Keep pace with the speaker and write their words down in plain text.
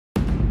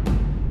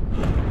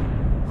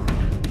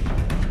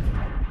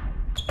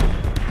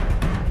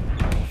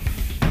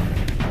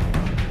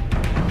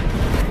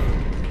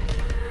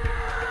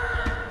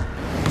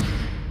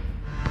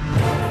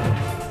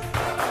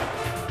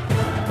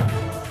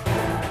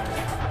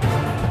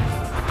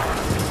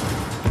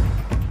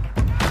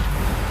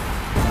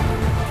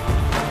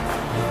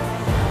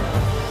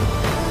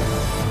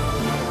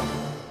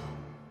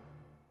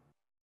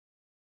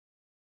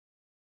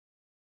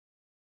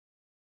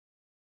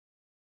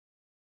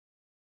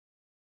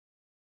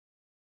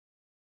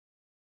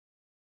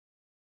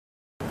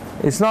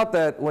It's not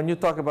that when you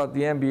talk about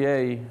the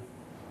NBA,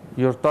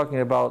 you're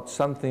talking about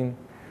something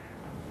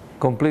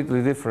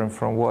completely different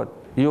from what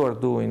you are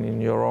doing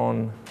in your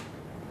own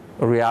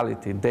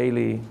reality,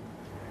 daily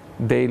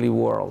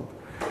world.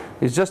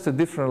 It's just a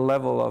different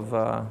level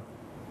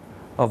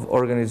of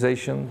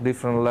organization,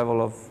 different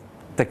level of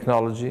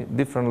technology,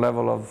 different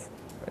level of,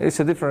 it's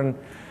a different,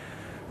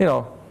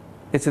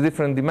 it's a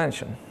different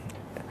dimension.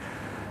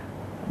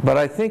 But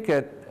I think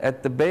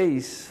at the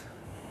base,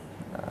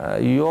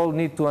 you all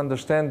need to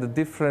understand the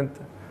different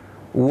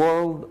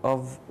world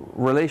of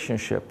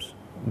relationships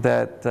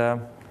that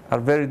are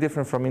very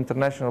different from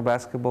international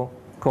basketball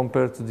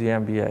compared to the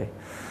NBA.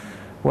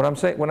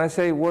 When I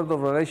say world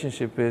of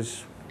relationship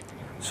is,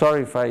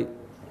 sorry if I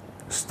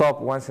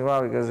stop once in a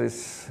while because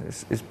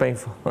it's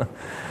painful.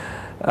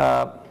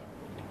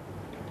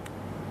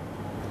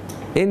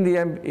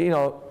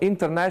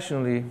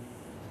 Internationally,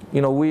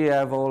 we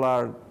have all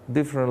our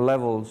different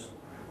levels,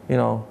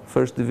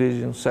 first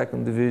division,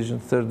 second division,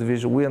 third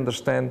division. We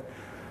understand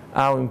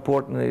how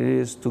important it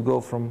is to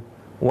go from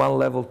one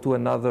level to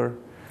another.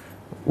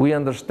 We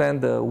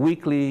understand the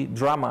weekly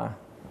drama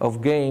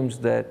of games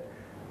that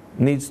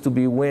needs to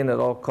be won at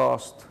all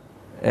costs.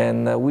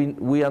 And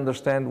we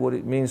understand what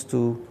it means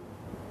to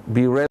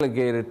be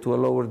relegated to a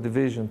lower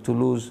division, to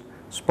lose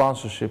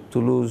sponsorship, to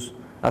lose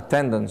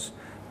attendance,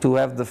 to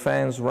have the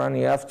fans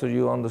running after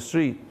you on the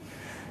street.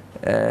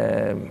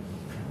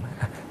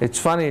 It's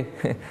funny,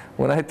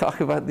 when I talk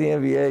about the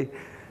NBA,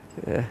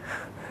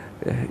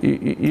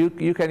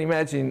 you can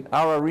imagine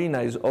our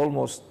arena is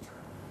almost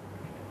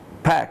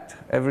packed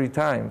every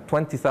time,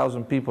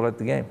 20,000 people at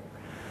the game,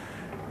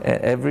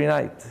 every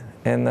night.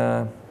 And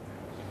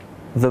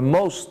the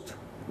most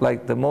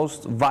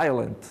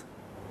violent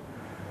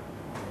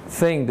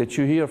thing that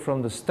you hear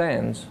from the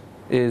stands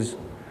is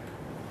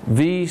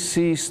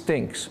VC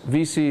stinks.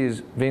 VC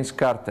is Vince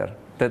Carter,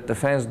 that the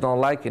fans don't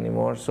like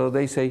anymore, so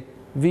they say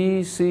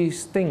VC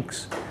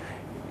stinks.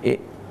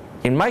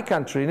 In my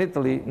country, in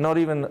Italy, not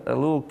even a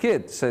little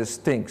kid says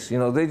stinks.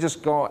 They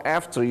just go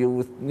after you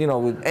with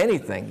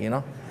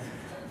anything.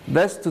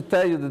 That's to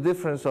tell you the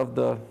difference of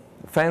the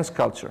fans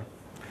culture.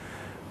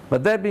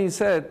 But that being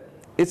said,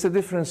 it's a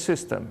different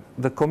system.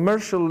 The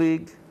commercial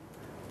league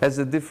has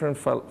a different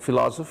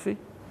philosophy.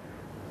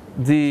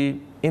 The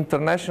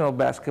international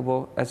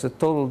basketball has a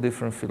total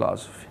different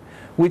philosophy,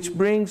 which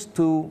brings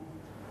to,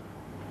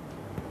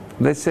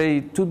 let's say,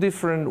 two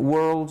different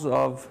worlds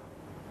of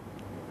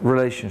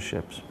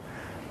relationships.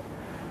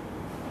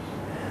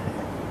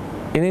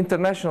 In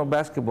international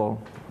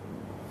basketball,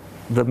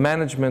 the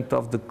management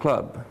of the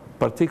club,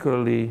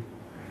 particularly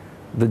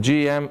the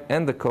GM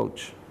and the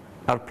coach,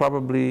 are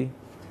probably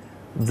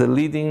the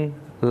leading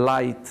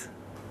light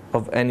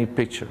of any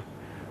picture.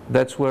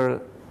 That's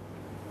where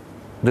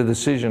the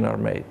decisions are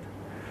made.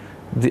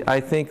 I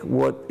think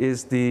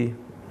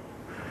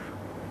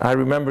I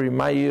remember in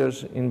my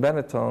years in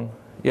Benetton,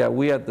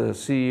 we had the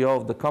CEO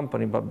of the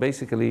company, but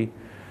basically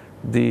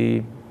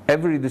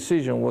every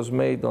decision was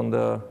made on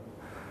the,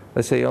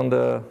 let's say, on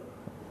the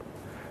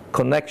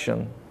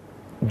connection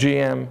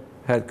GM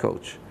head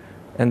coach.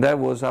 And that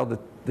was how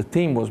the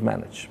team was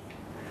managed.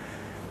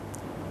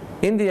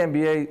 In the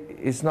NBA,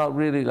 it's not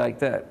really like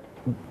that.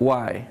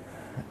 Why?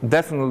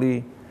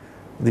 Definitely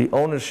the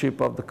ownership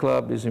of the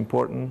club is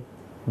important.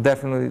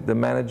 Definitely the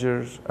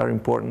managers are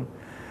important.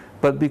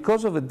 But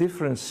because of a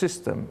different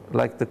system,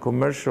 like the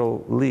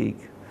commercial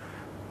league,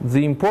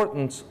 the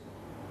importance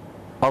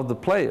of the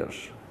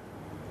players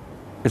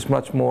is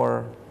much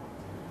more,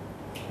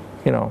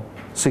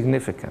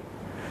 significant.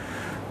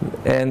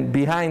 And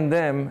behind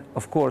them,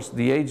 of course,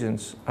 the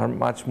agents are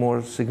much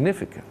more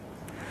significant.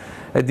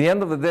 At the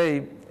end of the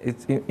day,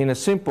 in a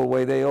simple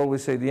way, they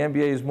always say the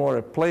NBA is more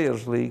a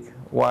players' league,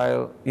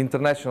 while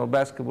international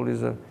basketball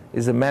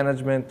is a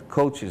management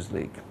coaches'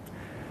 league.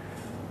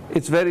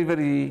 It's a very,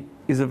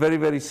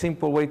 very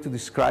simple way to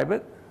describe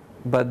it,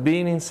 but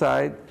being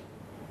inside,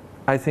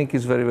 I think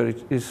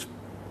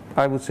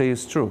I would say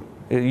is true.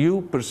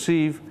 You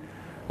perceive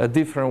a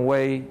different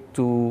way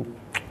to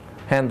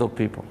handle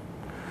people.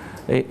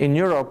 In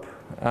Europe,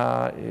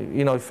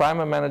 if I'm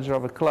a manager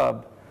of a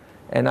club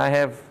and I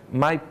have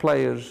my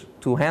players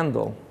to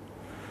handle,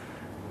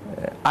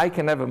 I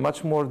can have a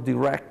much more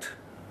direct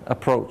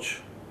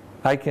approach.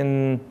 I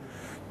can,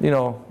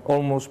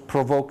 almost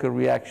provoke a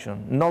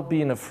reaction, not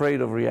being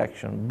afraid of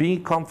reaction, be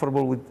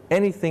comfortable with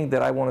anything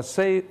that I want to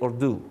say or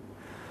do.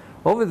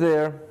 Over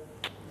there,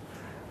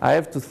 I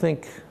have to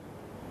think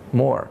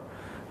more.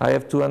 I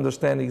have to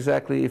understand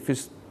exactly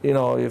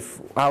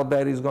how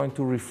that is going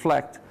to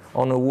reflect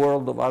on a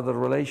world of other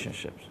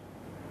relationships.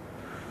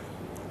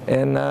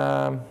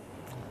 And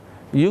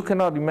you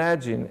cannot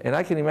imagine, and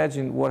I can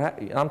imagine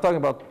I'm talking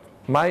about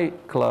my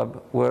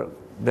club, where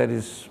that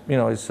is,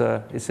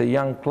 it's a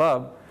young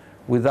club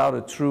without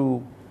a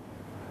true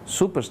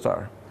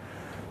superstar.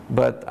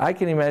 But I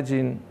can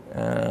imagine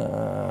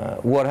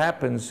what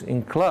happens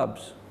in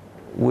clubs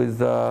with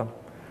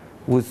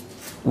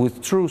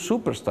true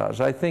superstars.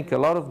 I think a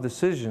lot of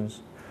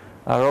decisions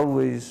are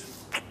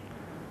always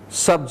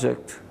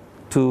subject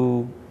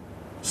to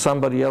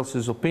somebody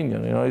else's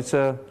opinion. You know,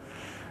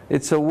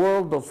 it's a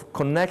world of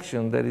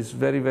connection that is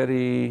very,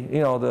 very,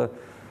 you know, the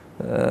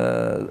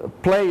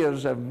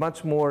players have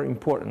much more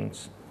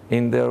importance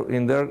in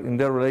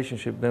their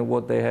relationship than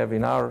what they have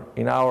in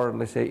our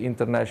let's say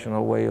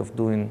international way of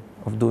doing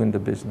the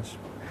business.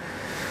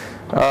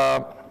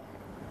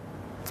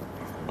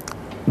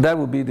 That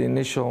would be the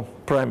initial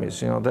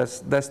premise. You know,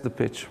 that's the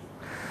pitch.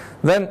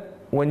 Then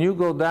when you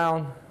go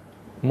down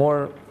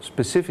more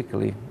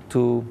specifically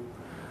to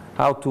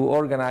how to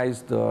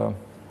organize the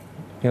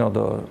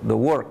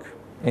work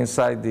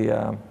inside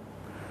the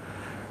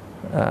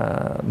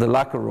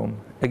locker room,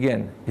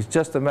 again, it's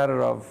just a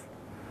matter of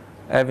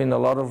having a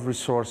lot of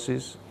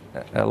resources,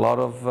 a lot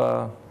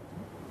of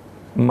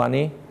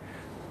money,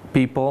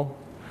 people,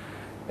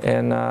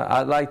 and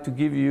I'd like to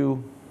give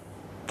you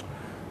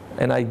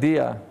an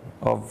idea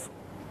of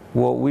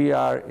what we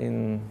are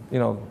in, you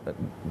know,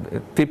 a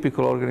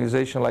typical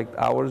organization like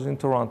ours in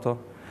Toronto,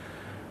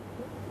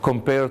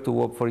 compared to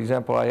what, for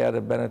example, I had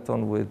at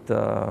Benetton with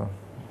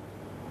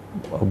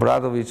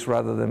Obradovic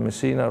rather than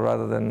Messina,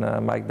 rather than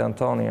Mike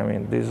D'Antoni. I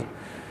mean,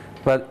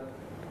 but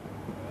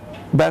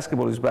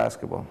basketball is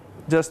basketball.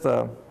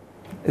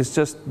 It's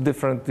just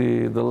different,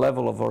 the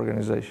level of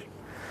organization.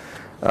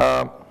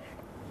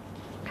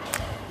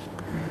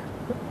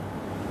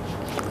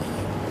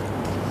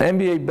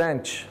 NBA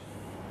bench,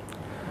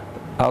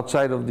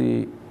 outside of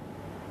the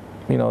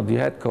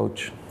head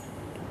coach,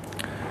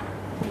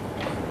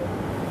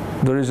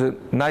 there is a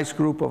nice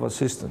group of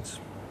assistants,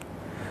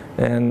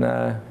 and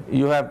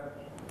you have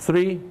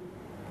 3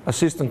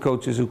 assistant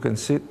coaches who can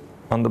sit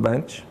on the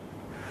bench,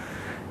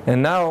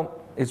 and now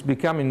it's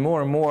becoming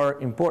more and more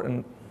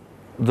important,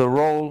 the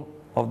role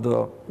of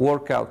the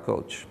workout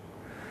coach.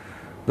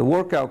 The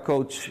workout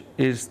coach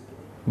is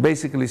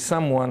basically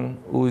someone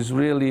who is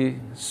really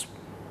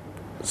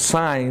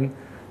signed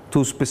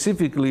to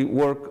specifically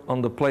work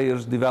on the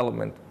players'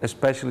 development,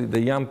 especially the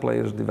young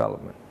players'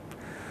 development.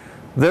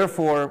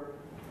 Therefore,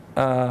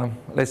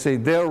 let's say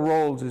their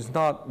roles is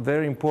not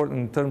very important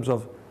in terms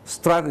of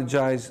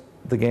strategize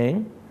the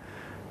game,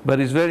 but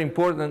it's very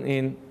important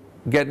in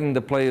getting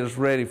the players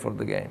ready for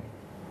the game.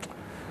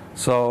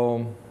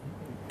 So,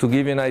 to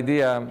give you an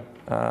idea,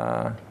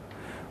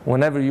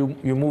 whenever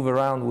you move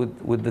around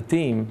with the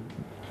team,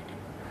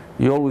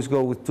 you always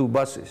go with 2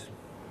 buses.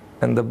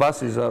 And the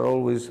buses are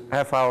always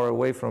half-hour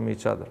away from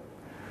each other.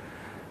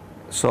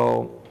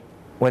 So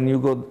when you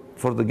go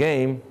for the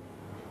game,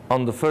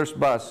 on the first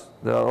bus,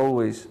 there are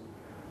always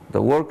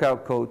the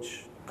workout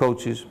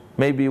coaches,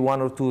 maybe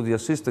 1 or 2 of the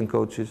assistant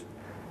coaches,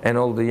 and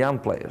all the young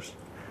players.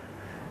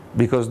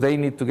 Because they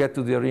need to get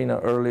to the arena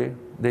early.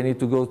 They need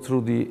to go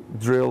through the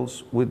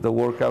drills with the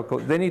workout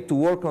coach. They need to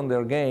work on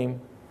their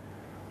game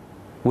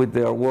with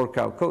their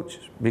workout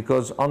coaches.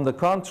 Because on the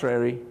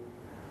contrary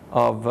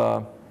of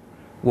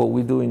what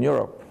we do in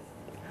Europe,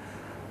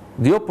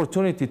 the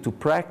opportunity to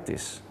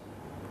practice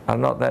are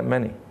not that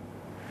many.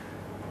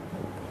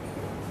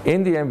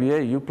 In the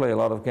NBA, you play a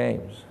lot of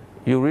games.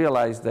 You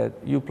realize that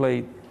you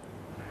played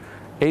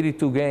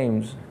 82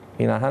 games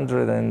in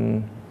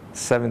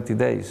 170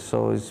 days,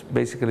 so it's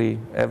basically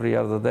every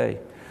other day.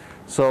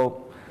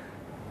 So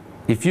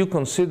if you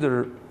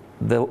consider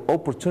the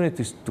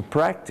opportunities to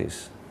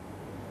practice,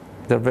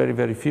 they're very,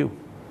 very few.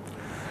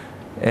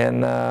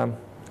 And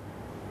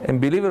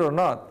believe it or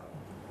not,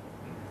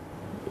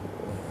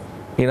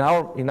 in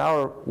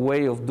our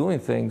way of doing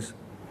things,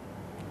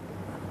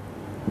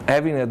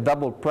 having a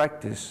double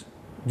practice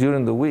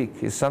during the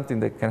week is something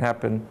that can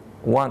happen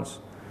once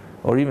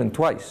or even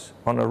twice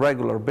on a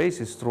regular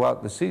basis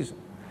throughout the season.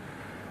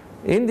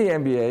 In the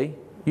NBA,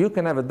 you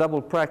can have a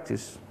double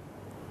practice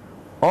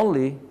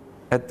only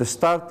at the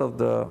start of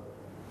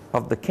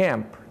the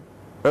camp,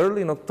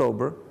 early in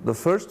October, the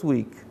first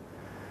week,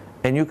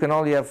 and you can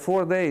only have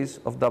 4 days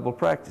of double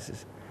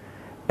practices.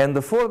 And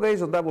the 4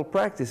 days of double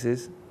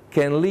practices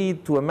can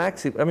lead to a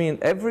maximum. I mean,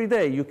 every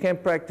day you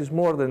can't practice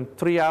more than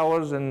 3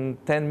 hours and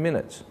 10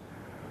 minutes.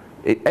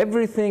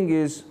 Everything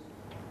is,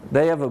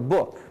 they have a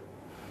book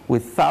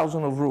with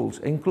thousands of rules.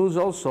 It includes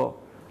also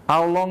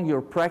how long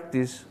your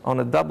practice on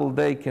a double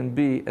day can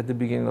be at the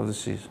beginning of the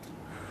season.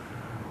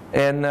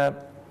 And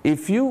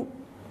if you,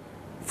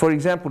 for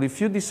example, if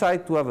you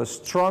decide to have a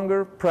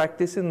stronger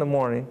practice in the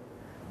morning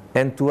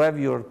and to have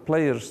your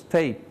players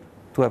tape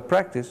to have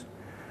practice,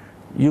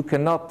 you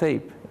cannot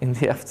tape in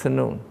the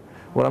afternoon.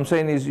 What I'm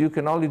saying is you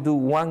can only do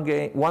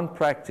one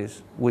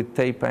practice with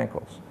tape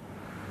ankles.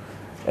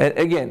 And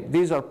again,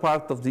 these are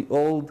part of the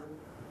old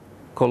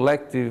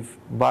collective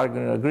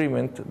bargaining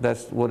agreement.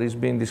 That's what is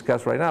being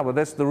discussed right now, but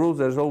that's the rules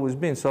there's always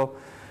been. So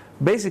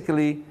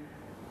basically,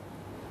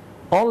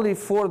 only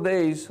 4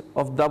 days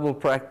of double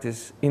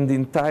practice in the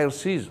entire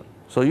season.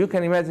 So you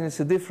can imagine it's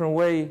a different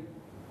way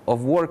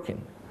of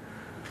working.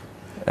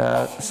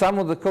 Some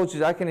of the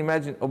coaches, I can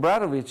imagine,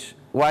 Obradovic,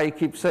 why he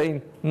keeps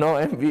saying no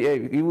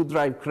NBA. He would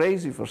drive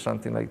crazy for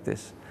something like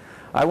this.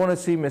 I want to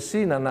see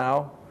Messina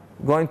now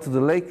going to the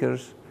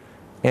Lakers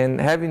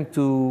and having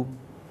to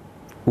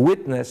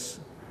witness,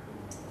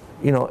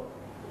 you know,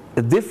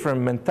 a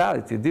different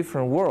mentality, a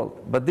different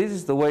world. But this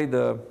is the way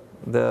the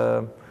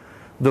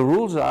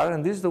rules are,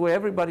 and this is the way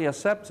everybody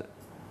accepts it.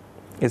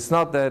 It's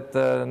not that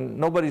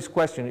nobody's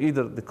questioning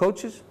either the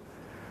coaches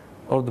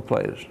or the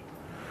players.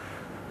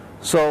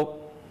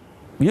 So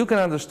you can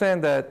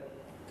understand that.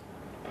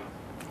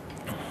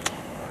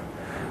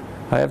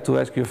 I have to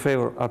ask you a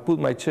favor. I'll put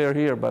my chair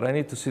here, but I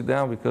need to sit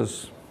down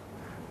because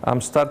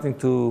I'm starting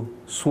to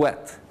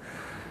sweat.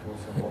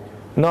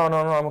 No,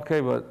 I'm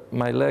okay, but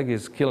my leg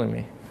is killing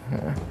me.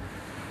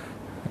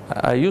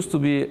 I used to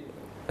be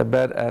a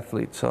bad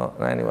athlete, so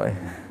anyway.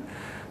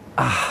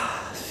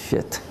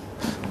 Shit.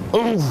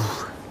 Ooh,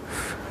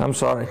 I'm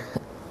sorry.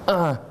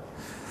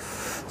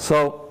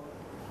 So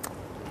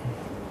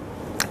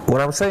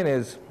what I'm saying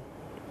is,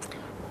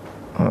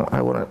 I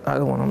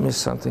don't want to miss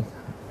something.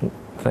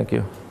 Thank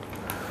you.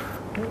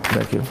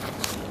 Thank you.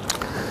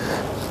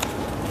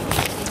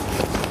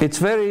 It's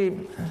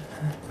very,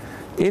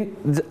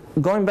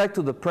 going back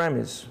to the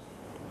premise,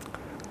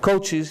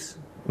 coaches,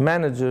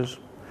 managers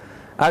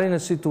are in a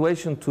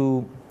situation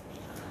to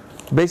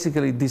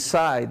basically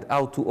decide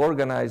how to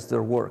organize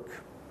their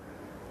work,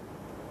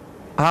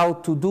 how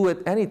to do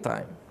it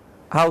anytime,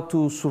 how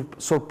to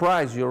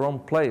surprise your own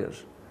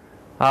players,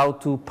 how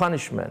to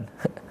punishment,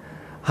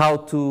 how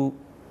to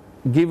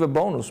give a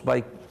bonus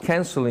by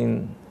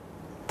canceling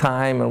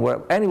time and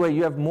whatever. Anyway,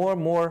 you have more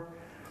and more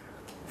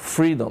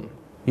freedom.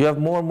 You have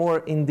more and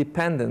more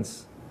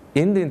independence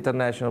in the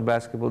international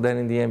basketball than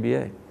in the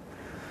NBA.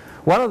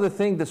 One of the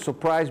things that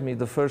surprised me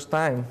the first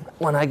time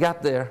when I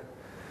got there,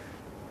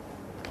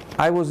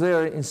 I was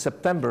there in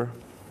September,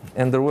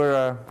 and there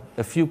were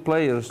a few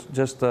players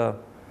just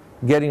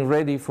getting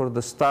ready for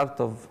the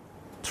start of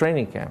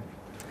training camp.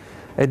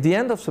 At the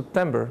end of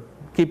September,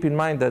 keep in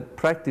mind that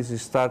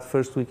practices start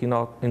first week in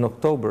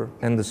October,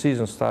 and the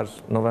season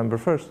starts November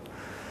 1st.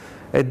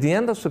 At the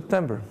end of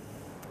September,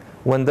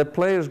 when the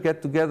players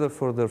get together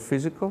for their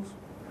physicals,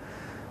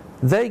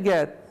 they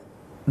get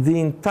the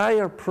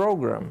entire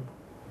program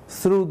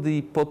through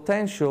the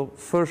potential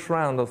first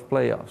round of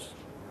playoffs,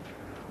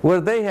 where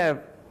they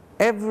have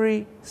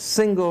every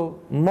single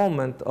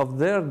moment of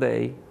their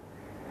day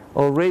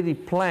already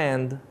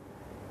planned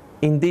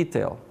in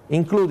detail,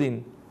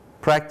 including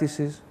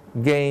practices,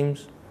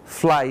 games,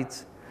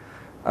 flights,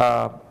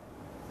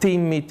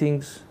 team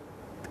meetings,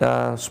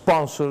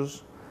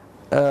 sponsors,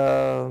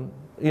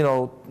 you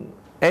know,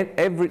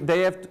 they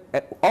have to,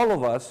 all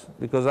of us,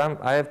 because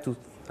I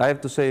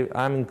have to say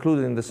I'm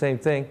included in the same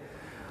thing.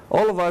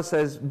 All of us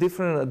has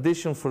different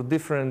auditions for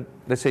different,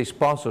 let's say,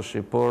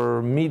 sponsorship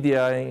or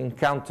media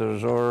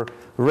encounters or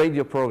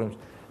radio programs.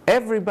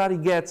 Everybody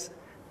gets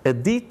a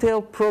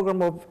detailed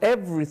program of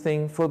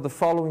everything for the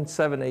following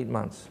 7-8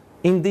 months,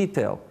 in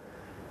detail.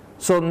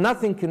 So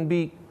nothing can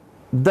be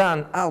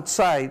done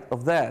outside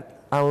of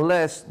that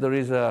unless there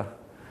is a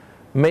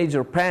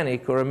major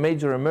panic or a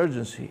major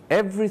emergency.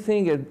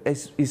 Everything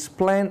is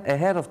planned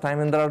ahead of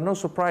time, and there are no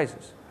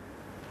surprises.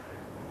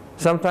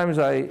 Sometimes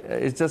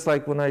it's just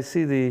like when I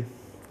see the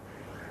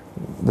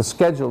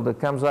schedule that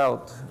comes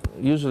out.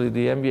 Usually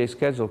the NBA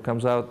schedule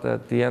comes out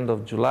at the end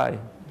of July.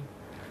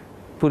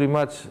 Pretty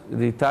much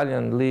the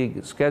Italian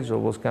league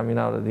schedule was coming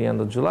out at the end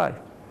of July.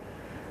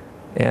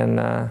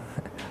 And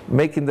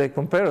making the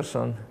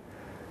comparison,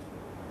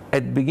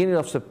 at the beginning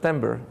of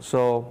September,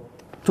 so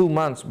 2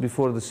 months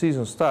before the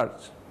season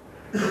starts,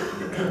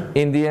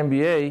 in the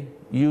NBA,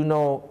 you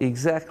know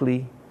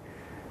exactly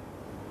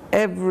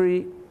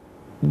every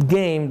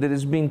game that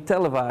is being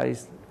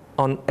televised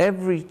on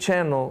every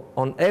channel,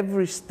 on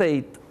every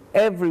state,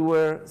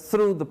 everywhere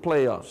through the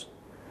playoffs.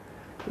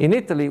 In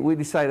Italy, we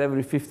decide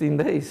every 15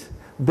 days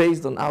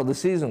based on how the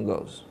season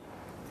goes.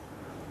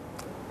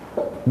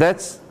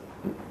 That's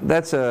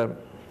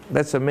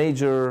a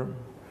major,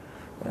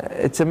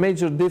 it's a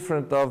major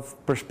difference of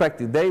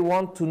perspective. They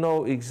want to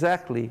know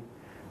exactly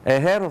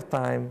ahead of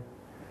time,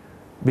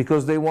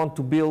 because they want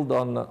to build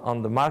on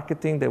the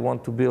marketing, they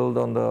want to build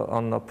on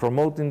the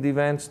promoting the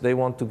events, they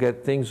want to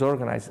get things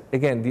organized.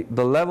 Again,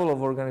 the level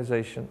of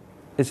organization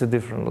is a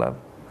different level.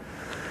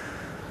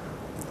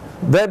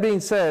 That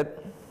being said,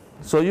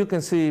 so you can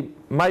see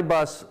my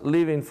bus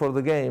leaving for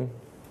the game.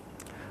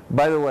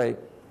 By the way,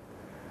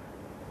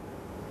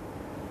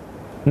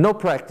 no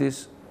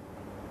practice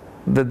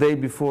the day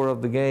before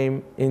of the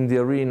game in the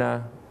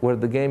arena where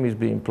the game is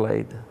being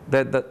played.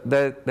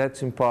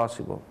 That's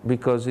impossible,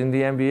 because in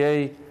the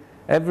NBA,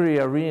 every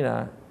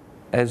arena,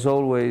 as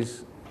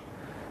always,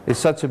 is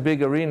such a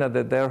big arena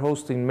that they're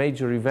hosting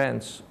major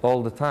events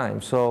all the time.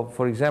 So,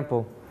 for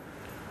example,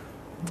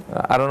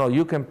 I don't know,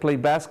 you can play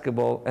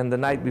basketball and the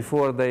night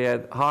before they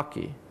had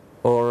hockey,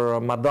 or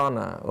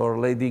Madonna, or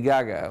Lady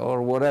Gaga,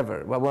 or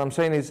whatever. But what I'm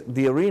saying is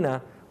the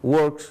arena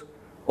works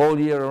all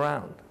year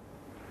round.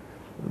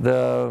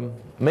 The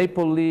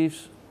Maple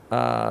Leafs,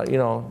 you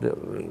know,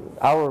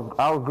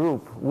 our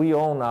group, we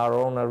own our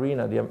own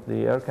arena,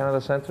 the Air Canada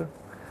Centre.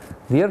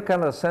 The Air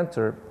Canada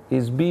Centre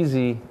is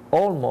busy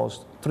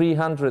almost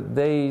 300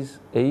 days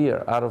a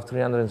year out of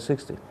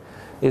 360.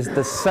 It's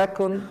the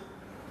second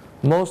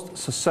most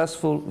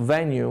successful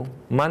venue,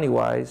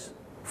 money-wise,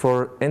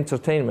 for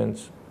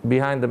entertainments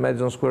behind the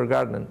Madison Square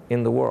Garden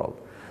in the world.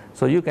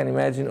 So you can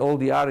imagine all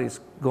the artists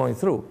going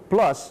through.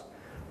 Plus,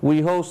 we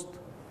host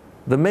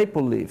the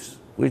Maple Leafs,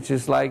 which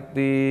is like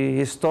the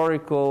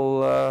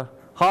historical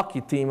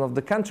hockey team of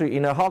the country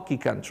in a hockey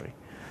country.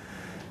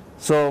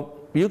 So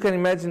you can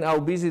imagine how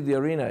busy the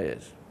arena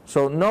is.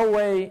 So no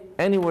way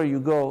anywhere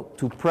you go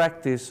to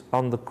practice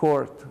on the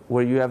court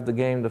where you have the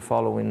game the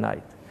following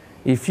night.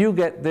 If you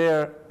get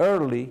there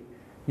early,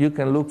 you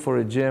can look for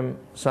a gym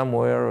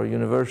somewhere or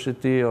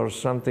university or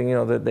something, you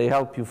know, that they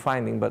help you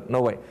finding, but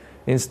no way.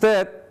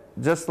 Instead,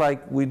 just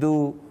like we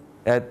do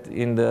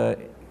in the,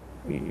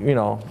 you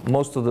know,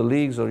 most of the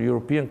leagues or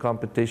European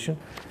competition,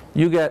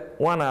 you get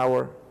 1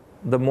 hour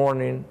the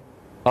morning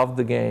of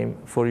the game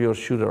for your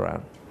shoot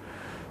around.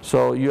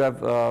 So you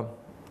have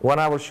 1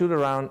 hour shoot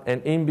around,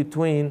 and in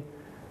between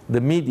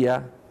the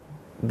media,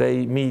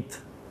 they meet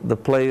the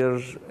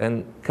players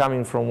and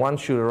coming from one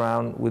shoot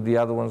around with the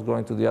other ones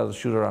going to the other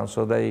shoot around,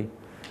 so they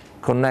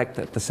connect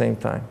at the same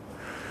time.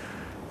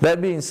 That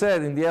being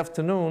said, in the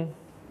afternoon,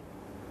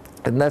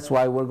 and that's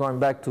why we're going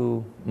back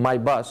to my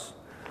bus,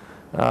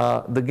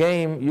 the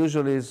game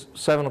usually is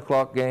 7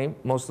 o'clock game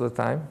most of the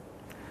time,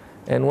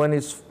 and when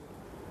it's,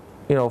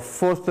 you know,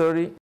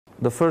 4:30,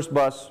 the first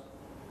bus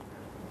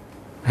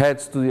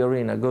heads to the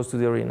arena, goes to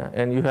the arena,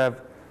 and you have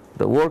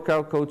the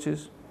workout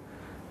coaches,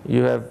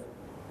 you have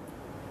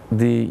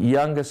the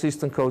young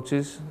assistant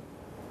coaches,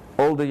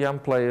 all the young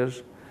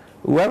players,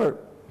 whoever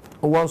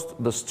wants,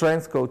 the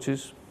strength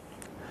coaches.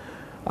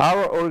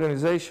 Our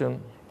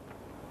organization,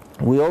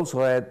 we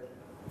also had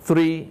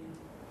 3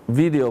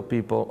 video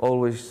people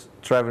always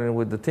traveling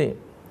with the team.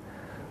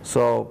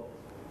 So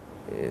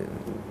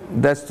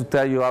that's to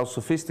tell you how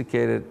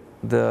sophisticated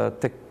the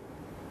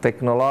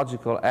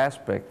technological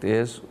aspect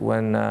is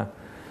when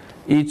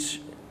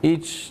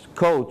each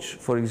coach,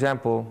 for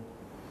example,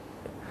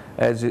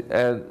 has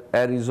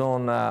at his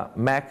own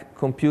Mac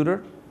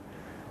computer.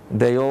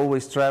 They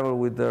always travel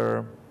with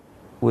their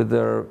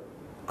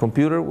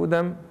computer with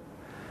them.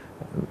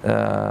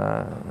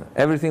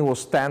 Everything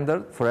was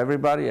standard for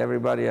everybody.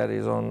 Everybody had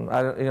his own.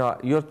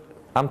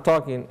 I'm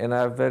talking, and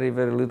I have very,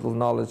 very little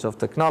knowledge of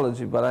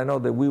technology, but I know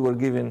that we were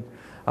given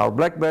our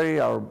BlackBerry,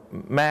 our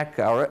Mac,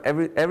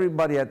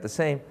 everybody had the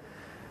same.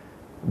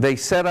 They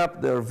set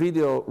up their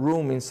video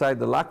room inside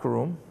the locker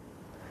room,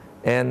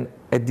 and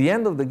at the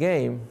end of the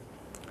game,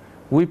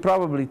 we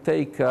probably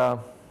take, I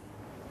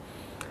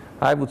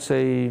would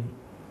say,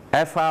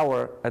 half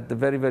hour at the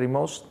very, very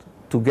most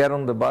to get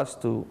on the bus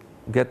to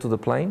get to the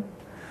plane.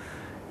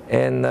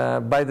 And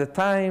by the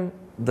time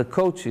the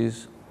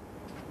coaches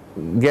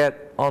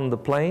get on the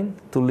plane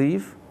to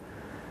leave,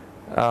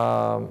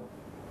 all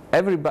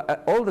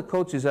the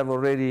coaches have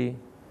already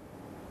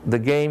the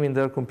game in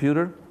their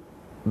computer,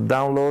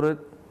 downloaded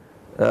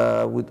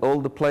with all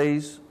the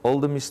plays, all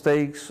the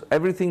mistakes,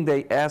 everything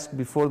they ask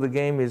before the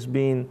game is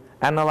being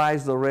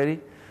analyzed already.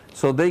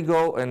 So they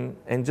go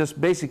and just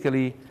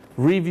basically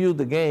review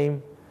the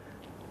game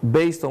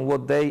based on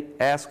what they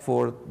ask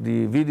for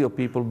the video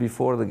people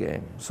before the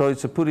game. So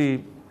it's a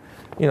pretty,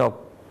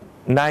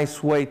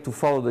 nice way to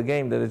follow the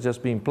game that is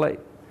just being played.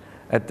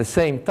 At the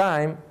same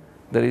time,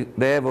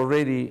 they have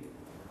already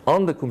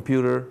on the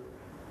computer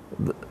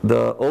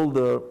all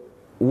the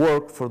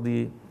work for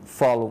the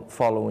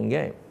following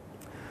game.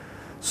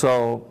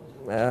 So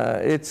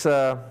it's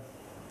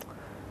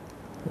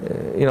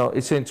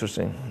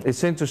interesting.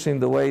 It's interesting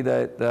the way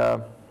that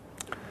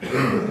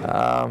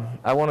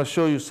I want to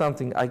show you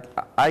something.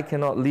 I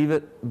cannot leave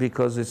it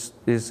because it's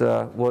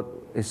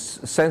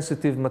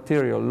sensitive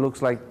material. It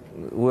looks like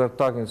we're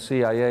talking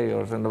CIA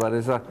or something, but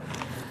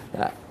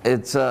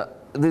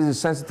this is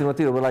sensitive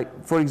material. But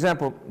like, for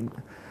example,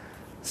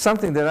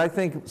 something that I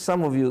think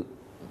some of you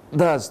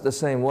does the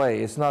same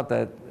way. It's not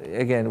that,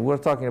 again, we're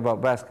talking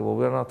about basketball.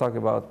 We're not talking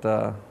about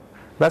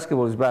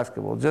basketball is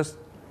basketball. Just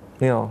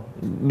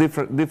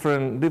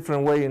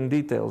different way in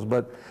details.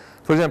 But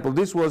for example,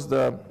 this was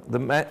the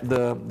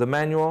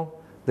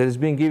manual that is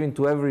being given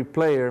to every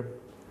player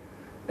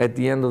at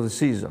the end of the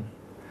season.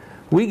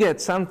 We get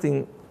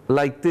something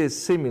like this,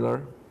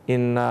 similar,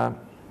 in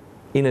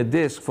a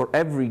disc for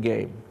every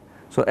game.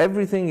 So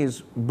everything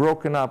is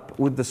broken up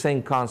with the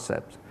same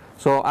concept.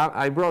 So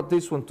I brought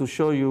this one to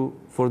show you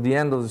for the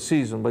end of the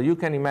season, but you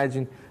can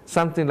imagine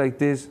something like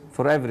this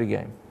for every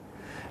game.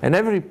 And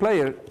every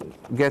player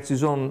gets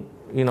his own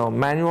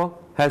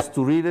manual, has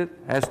to read it,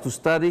 has to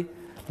study.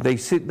 They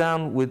sit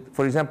down with,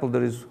 for example,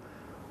 there is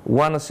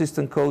one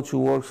assistant coach who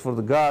works for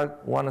the guard,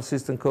 one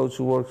assistant coach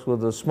who works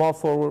with the small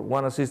forward,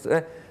 one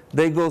assistant.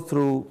 They go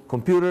through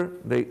computer.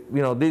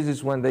 This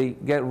is when they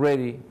get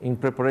ready in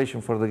preparation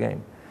for the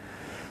game.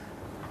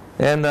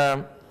 And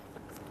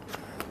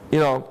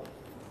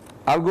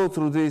I'll go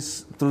through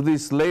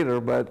this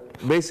later.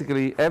 But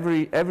basically,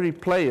 every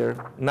player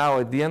now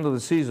at the end of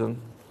the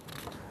season,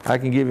 I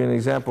can give you an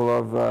example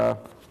of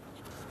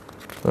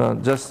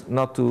just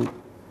not to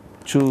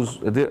choose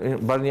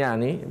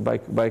Bargnani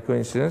by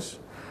coincidence.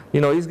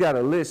 He's got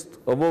a list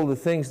of all the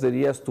things that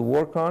he has to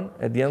work on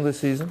at the end of the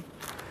season.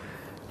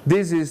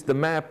 This is the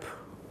map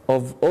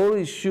of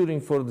always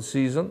shooting for the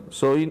season.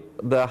 So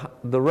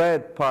the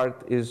red part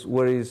is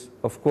where it's,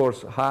 of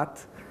course,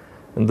 hot,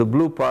 and the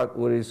blue part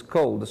where it's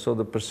cold, so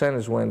the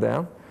percentage went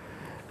down.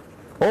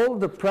 All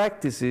the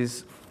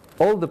practices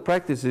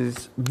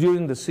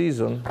during the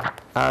season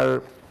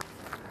are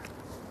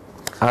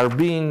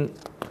being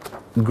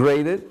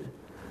graded.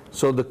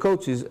 So the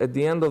coaches, at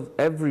the end of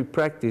every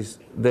practice,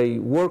 they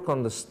work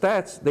on the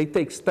stats. They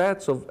take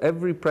stats of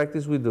every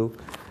practice we do,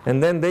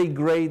 and then they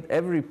grade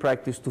every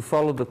practice to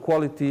follow the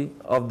quality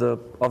of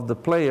the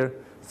player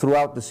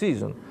throughout the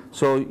season.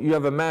 So you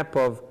have a map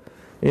of,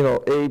 you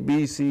know, A,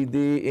 B, C,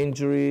 D,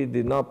 injury,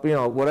 did not, you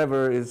know,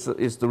 whatever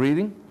is the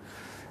reading.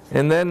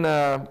 And then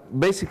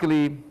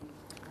basically,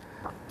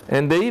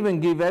 and they even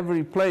give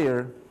every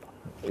player,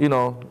 you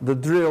know, the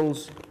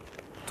drills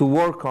to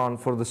work on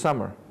for the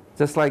summer.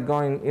 Just like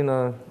going in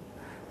a,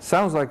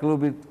 sounds like a little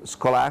bit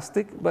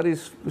scholastic, but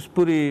it's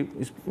pretty,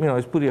 you know,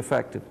 it's pretty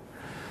effective.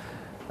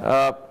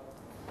 That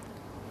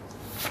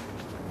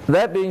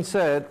being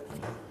said,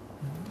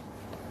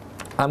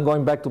 I'm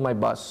going back to my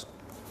bus,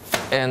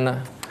 and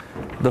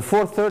the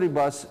 4:30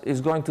 bus is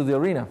going to the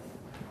arena,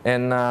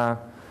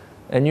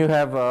 and you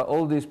have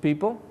all these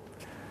people.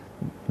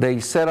 They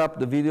set up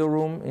the video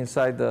room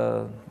inside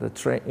the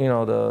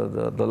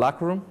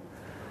locker room.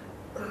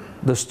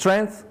 The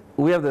strength.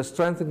 We have the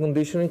strength and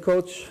conditioning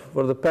coach.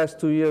 For the past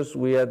 2 years,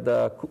 we had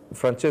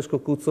Francesco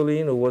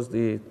Cuzzolin, who was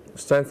the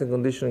strength and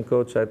conditioning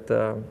coach at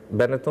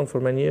Benetton for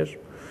many years.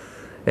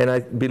 And I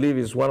believe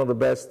he's one of the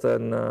best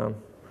in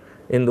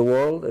the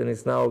world, and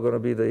he's now going to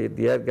be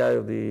the head guy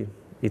of the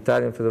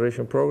Italian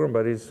Federation program,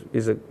 but he's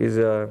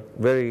a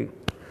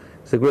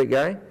great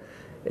guy.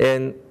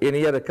 And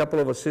he had a couple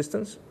of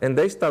assistants, and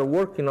they start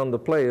working on the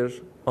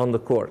players on the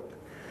court.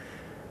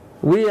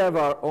 We have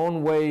our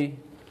own way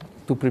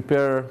to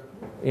prepare,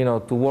 you know,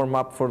 to warm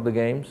up for the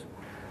games.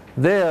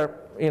 There,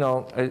 you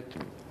know,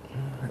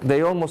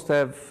 they almost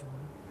have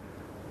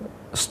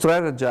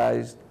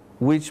strategized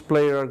which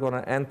player are going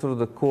to enter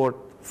the court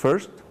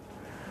first,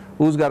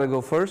 who's got to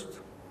go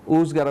first,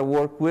 who's got to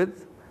work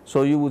with.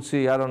 So you would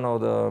see, I don't know,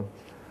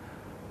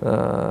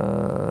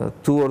 the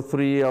 2 or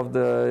 3 of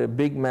the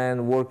big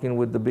men working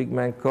with the big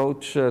man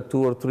coach, 2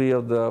 or 3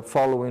 of the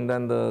following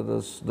then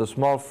the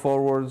small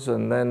forwards,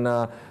 and then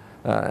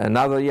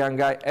another young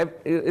guy.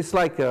 It's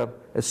like a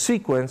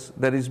sequence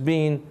that is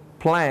being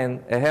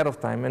planned ahead of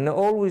time, and they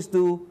always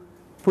do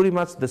pretty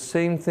much the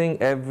same thing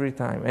every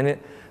time. And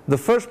the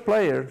first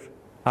players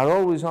are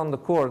always on the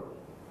court,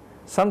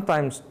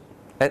 sometimes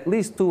at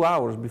least 2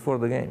 hours before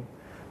the game.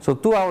 So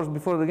 2 hours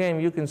before the game,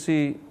 you can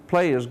see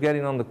players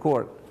getting on the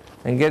court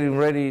and getting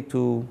ready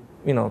to,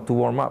 you know, to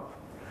warm up.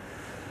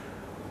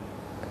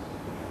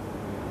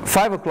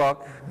 5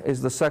 o'clock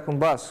is the second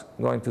bus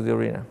going to the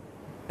arena,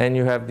 and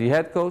you have the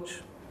head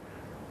coach,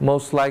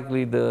 most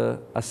likely the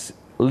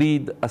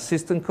lead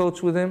assistant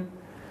coach with him,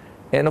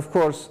 and of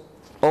course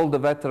all the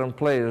veteran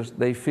players.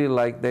 They feel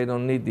like they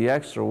don't need the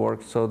extra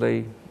work, so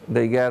they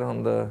get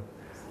on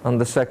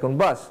the second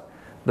bus.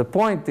 The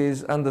point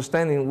is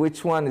understanding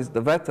which one is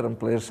the veteran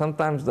player.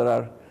 Sometimes there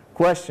are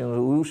questions: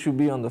 who should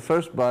be on the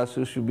first bus,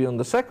 who should be on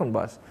the second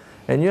bus,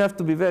 and you have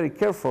to be very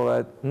careful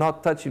at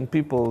not touching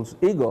people's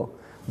ego,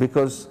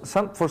 because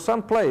for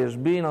some players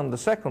being on the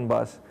second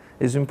bus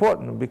is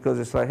important, because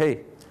it's like,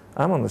 hey,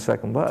 I'm on the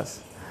second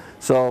bus.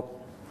 So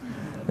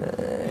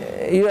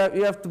you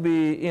have to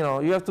be, you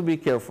know, you have to be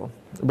careful.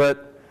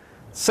 But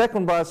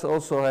second bus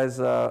also has,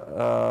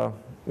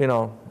 you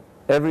know,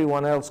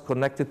 everyone else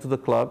connected to the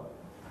club.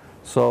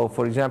 So,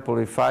 for example,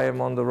 if I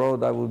am on the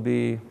road, I would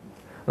be,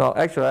 no,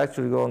 actually, I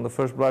actually go on the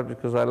first bus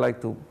because I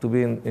like to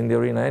be in the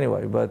arena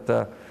anyway.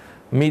 But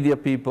media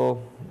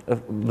people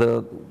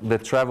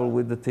that travel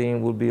with the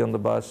team will be on the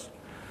bus.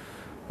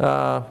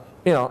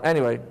 You know,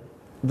 anyway,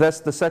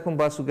 that's the second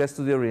bus who gets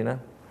to the arena.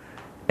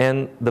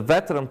 And the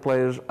veteran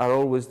players are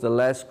always the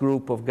last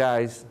group of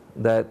guys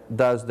that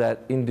does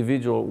that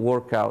individual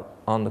workout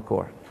on the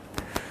court.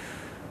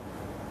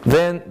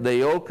 Then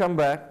they all come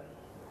back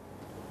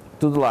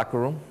to the locker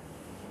room.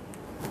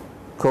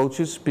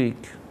 Coaches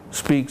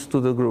speaks to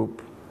the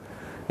group,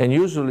 and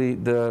usually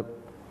the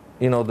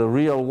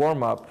real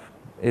warm-up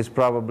is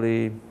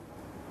probably,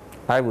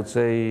 I would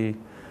say,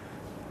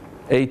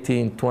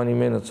 18, 20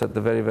 minutes at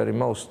the very, very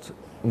most.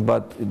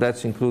 But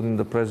that's including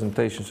the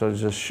presentation, so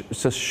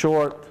it's a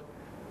short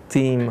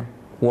team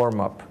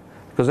warm-up,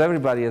 because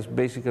everybody has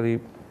basically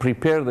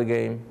prepared the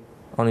game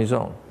on his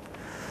own.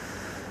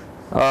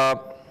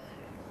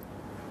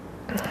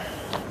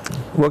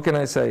 What can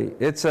I say?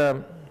 It's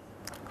the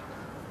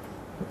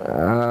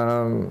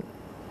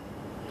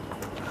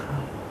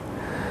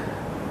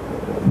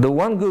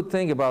one good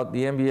thing about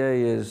the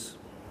NBA is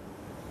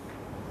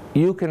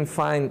you can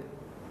find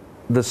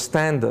the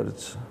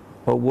standards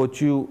of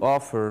what you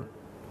offer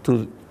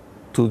to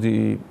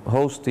the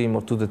host team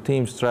or to the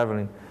teams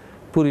traveling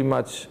pretty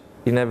much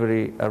in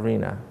every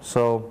arena.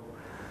 So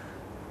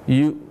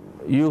you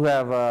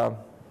have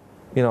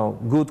you know,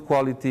 good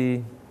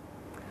quality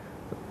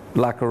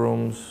locker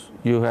rooms.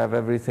 You have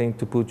everything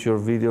to put your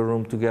video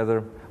room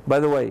together. By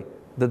the way,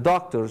 the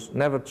doctors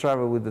never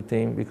travel with the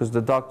team because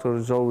the doctor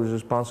is always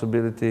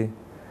responsibility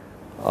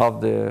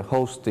of the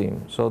host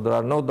team. So there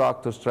are no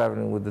doctors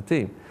traveling with the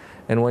team.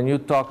 And when you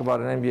talk about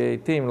an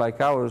NBA team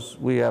like ours,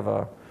 we have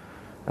a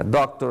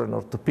doctor, an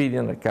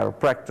orthopedian, a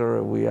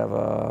chiropractor, we have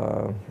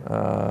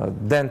a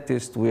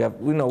dentist, we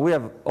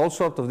have all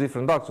sorts of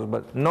different doctors,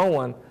 but no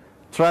one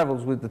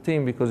travels with the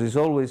team because it's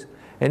always,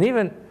 and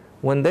even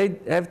when they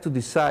have to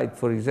decide,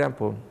 for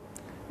example,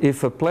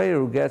 if a player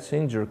who gets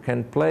injured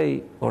can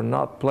play or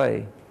not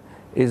play,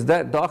 it's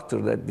that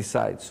doctor that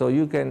decides. So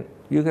you can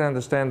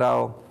understand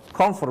how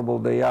comfortable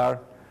they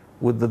are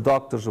with the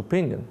doctor's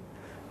opinion.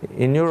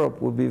 In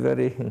Europe would be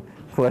very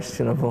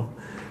questionable,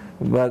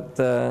 but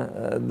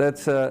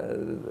that's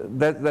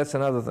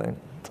another thing.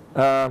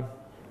 To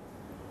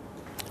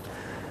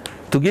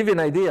give you an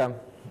idea,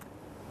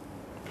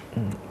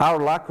 our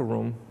locker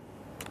room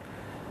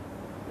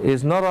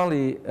is not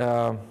only,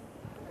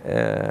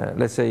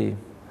 let's say,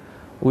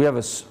 we have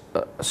a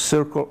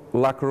circle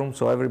locker room,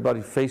 so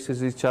everybody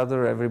faces each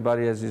other,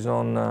 everybody has his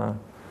own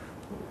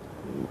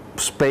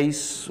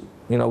space,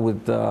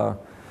 with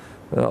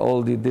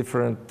all the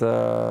different,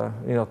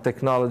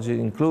 technology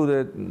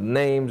included,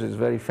 names, it's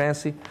very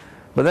fancy.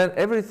 But then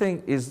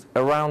everything is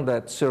around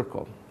that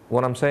circle.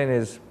 What I'm saying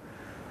is,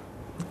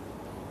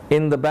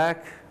 in the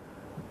back,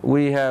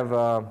 we have,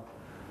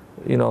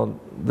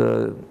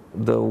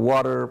 the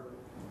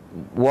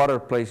water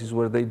places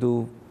where they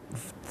do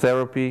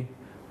therapy.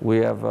 We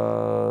have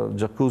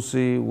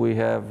jacuzzi. We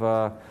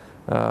have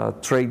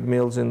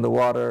treadmills in the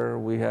water.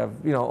 We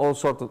have, all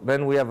sorts of.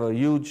 Then we have a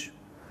huge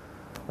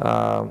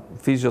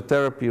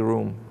physiotherapy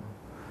room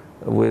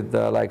with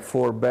like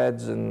 4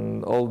 beds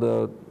and all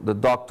the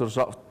doctors,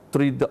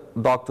 3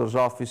 doctors'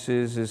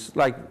 offices. It's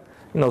like,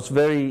 it's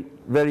very,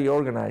 very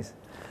organized.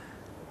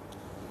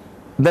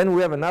 Then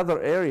we have another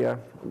area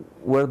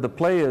where the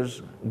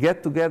players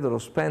get together or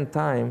spend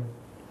time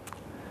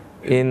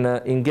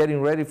in getting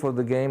ready for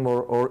the game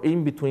or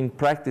in between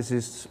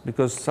practices,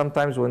 because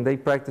sometimes when they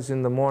practice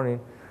in the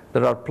morning,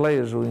 there are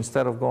players who,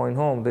 instead of going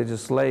home, they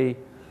just lay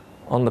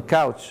on the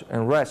couch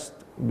and rest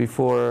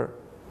before,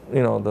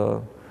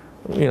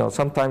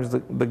 sometimes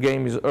the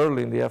game is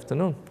early in the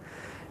afternoon.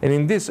 And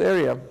in this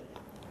area,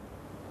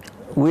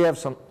 we have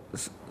some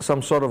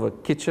sort of a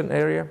kitchen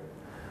area.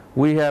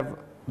 We have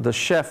the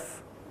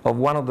chef of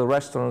one of the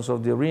restaurants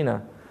of the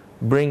arena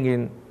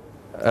bringing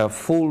a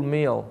full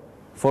meal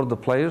for the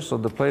players, so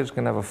the players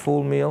can have a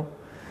full meal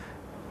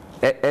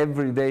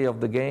every day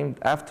of the game.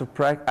 After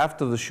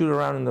the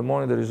shoot-around in the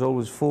morning, there is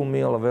always full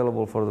meal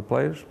available for the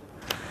players.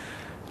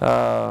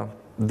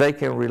 They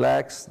can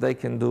relax. They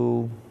can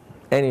do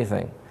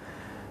anything.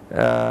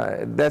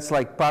 That's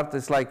like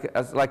it's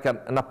like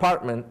an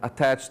apartment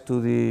attached to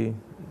the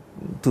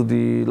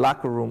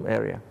locker room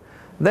area.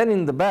 Then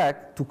in the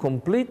back, to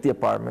complete the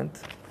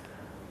apartment,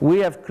 we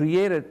have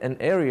created an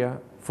area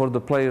for the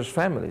players'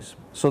 families.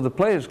 So the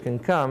players can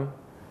come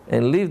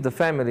and leave the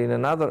family in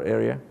another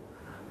area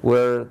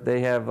where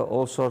they have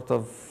all sorts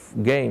of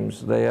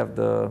games. They have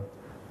the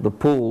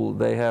pool.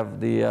 They have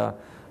the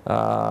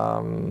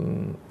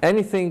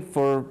anything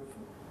for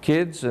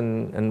kids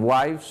and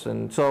wives.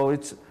 And so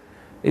it's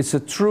a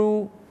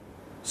true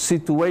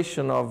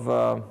situation of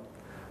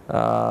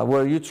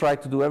where you try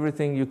to do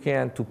everything you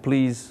can to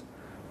please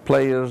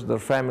players, their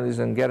families,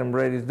 and get them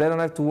ready. They don't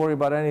have to worry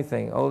about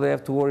anything. All they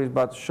have to worry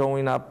about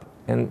showing up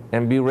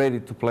and be ready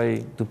to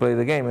play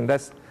the game. And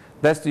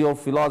that's the old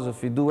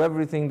philosophy. Do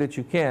everything that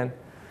you can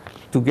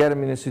to get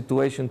them in a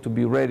situation to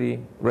be ready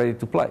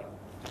to play.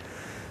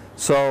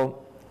 So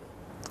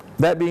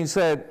that being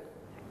said,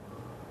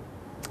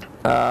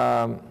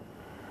 I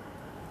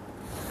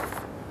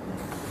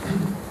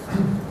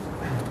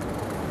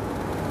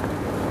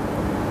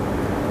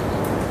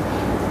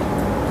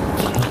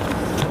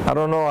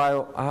don't know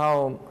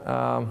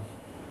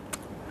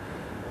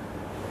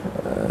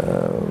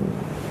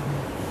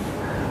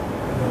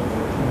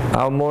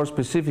how more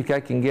specific I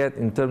can get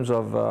in terms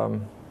of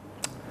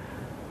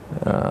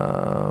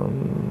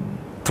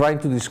trying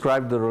to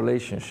describe the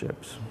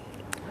relationships.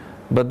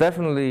 But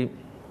definitely,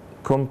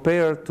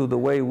 compared to the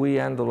way we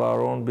handle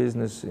our own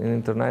business in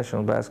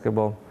international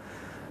basketball,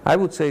 I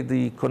would say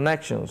the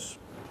connections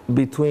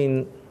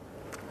between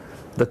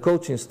the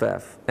coaching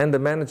staff and the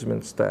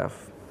management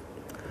staff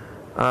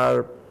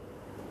are,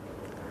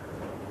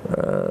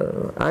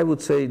 I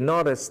would say,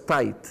 not as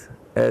tight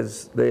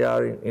as they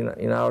are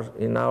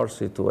in our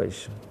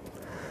situation.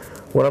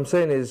 What I'm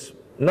saying is,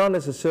 not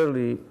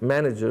necessarily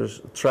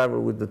managers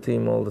travel with the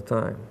team all the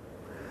time.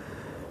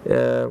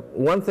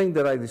 One thing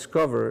that I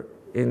discovered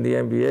in the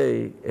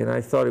NBA, and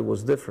I thought it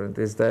was different,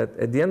 is that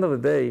at the end of the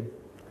day,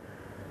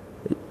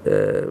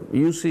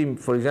 you see,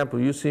 for example,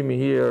 you see me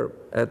here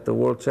at the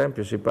World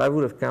Championship. I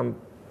would have come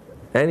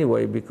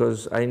anyway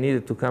because I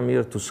needed to come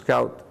here to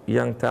scout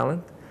young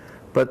talent.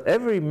 But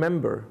every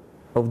member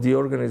of the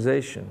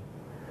organization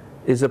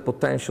is a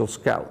potential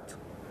scout.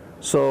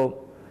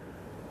 So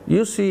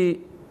you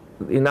see,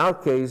 in our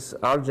case,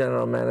 our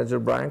general manager,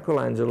 Brian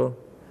Colangelo,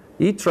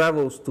 he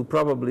travels to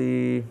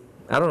probably,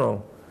 I don't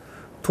know,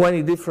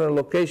 20 different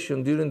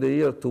locations during the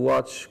year to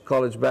watch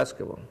college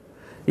basketball.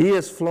 He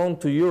has flown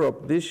to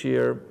Europe this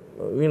year.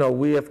 You know,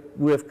 we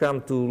have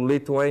come to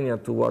Lithuania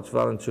to watch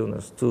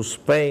Valanciunas, to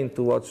Spain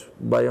to watch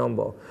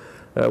Biombo.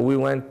 We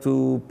went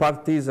to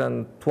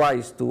Partizan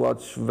twice to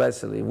watch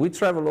Vesely. We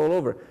travel all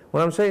over.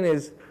 What I'm saying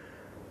is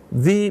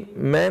the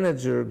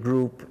manager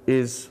group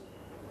is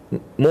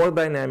more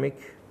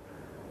dynamic,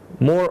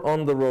 more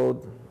on the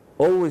road,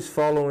 always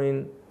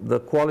following the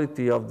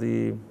quality of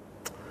the,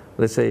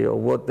 let's say, of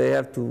what they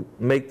have to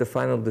make the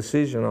final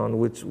decision on,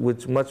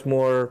 which much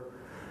more,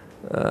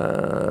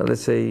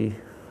 let's say,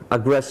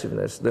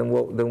 aggressiveness than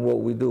what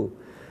we do.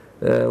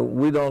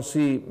 We don't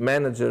see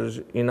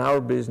managers in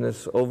our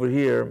business over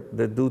here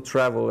that do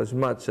travel as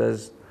much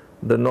as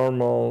the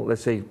normal,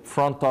 let's say,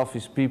 front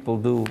office people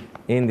do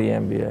in the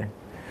NBA.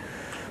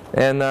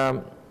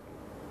 And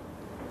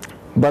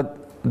but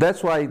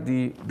that's why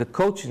the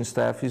coaching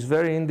staff is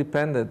very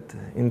independent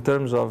in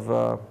terms of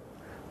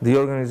the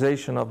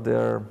organization of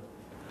their,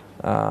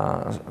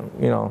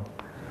 you know,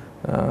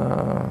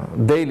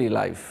 daily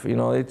life. You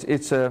know,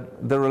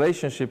 the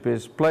relationship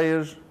is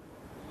players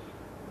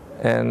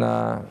and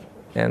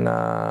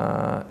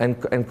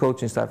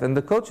coaching staff. And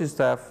the coaching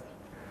staff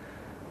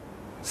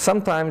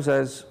sometimes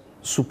has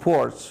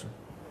supports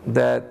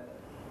that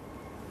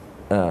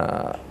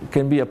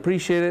can be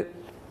appreciated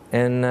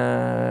and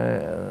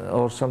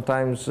or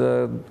sometimes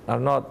are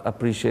not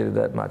appreciated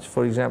that much.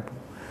 For example,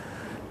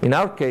 in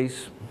our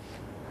case,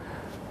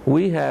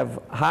 we have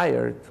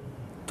hired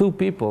 2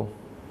 people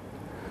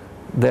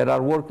that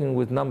are working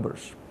with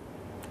numbers.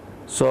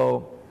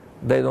 So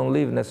they don't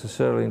live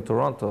necessarily in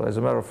Toronto. As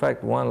a matter of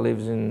fact, one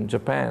lives in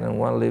Japan and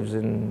one lives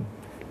in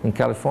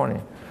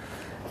California.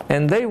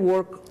 And they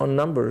work on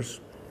numbers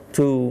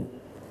to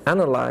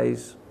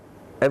analyze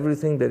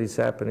everything that is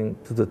happening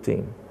to the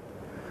team.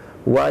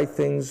 Why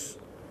things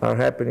are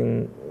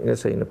happening,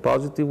 let's say, in a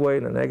positive way,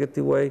 in a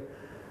negative way.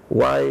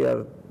 Why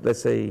are,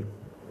 let's say,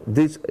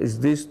 is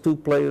these 2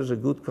 players a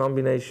good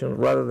combination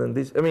rather than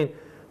this? I mean,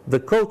 the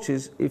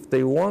coaches, if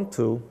they want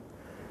to,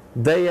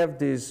 they have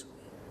this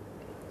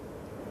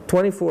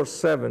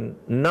 24/7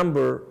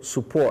 number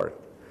support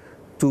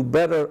to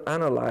better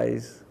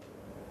analyze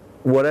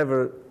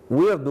whatever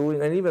we are doing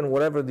and even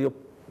whatever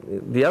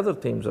the other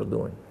teams are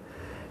doing.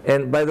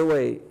 And by the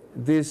way,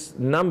 these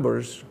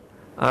numbers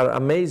are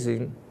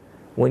amazing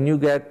when you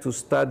get to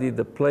study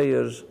the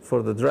players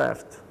for the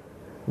draft,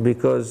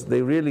 because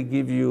they really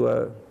give you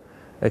a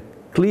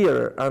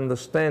clear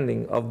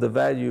understanding of the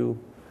value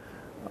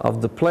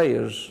of the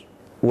players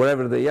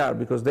wherever they are,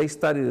 because they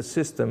study the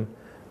system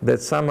that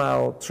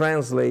somehow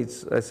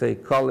translates, let's say,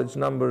 college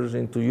numbers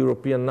into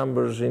European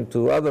numbers,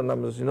 into other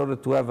numbers, in order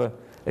to have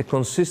a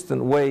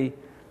consistent way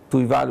to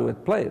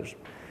evaluate players.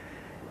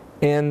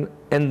 And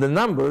the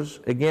numbers,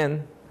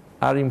 again,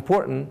 are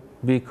important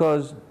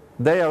because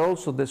they are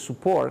also the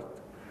support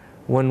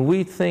when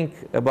we think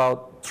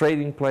about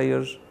trading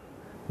players,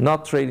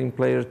 not trading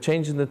players,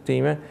 changing the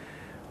team.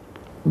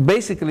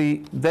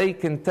 Basically, they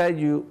can tell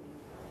you,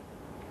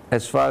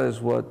 as far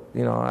as what,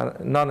 you know,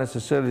 not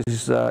necessarily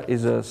is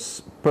a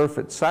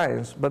perfect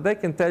science, but they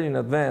can tell you in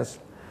advance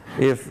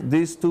if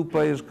these 2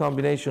 players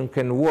combination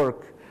can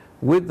work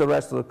with the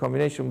rest of the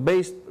combination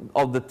based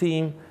on the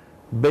team,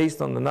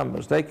 based on the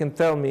numbers. They can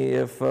tell me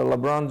if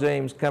LeBron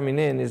James coming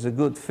in is a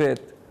good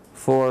fit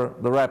for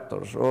the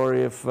Raptors, or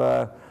if,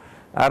 I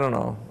don't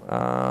know,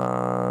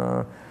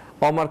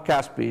 Omar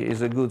Caspi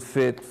is a good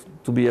fit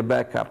to be a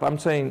backup. I'm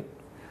saying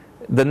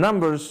the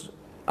numbers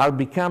are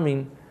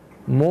becoming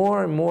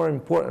more and more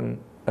important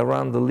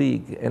around the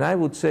league. And I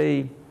would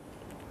say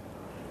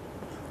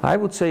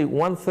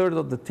 1/3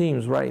 of the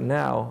teams right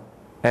now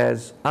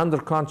as under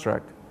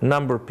contract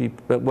number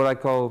people, what I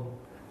call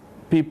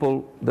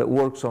people that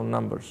works on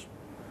numbers.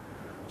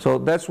 So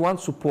that's one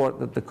support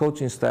that the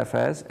coaching staff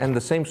has, and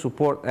the same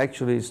support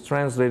actually is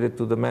translated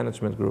to the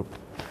management group.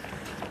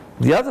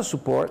 The other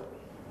support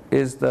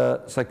is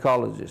the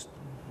psychologist.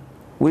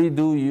 We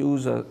do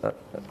use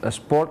a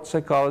sport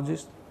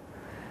psychologist,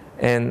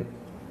 and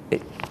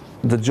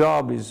the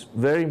job is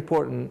very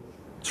important,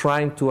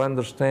 trying to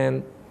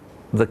understand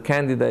the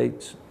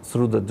candidates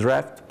through the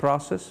draft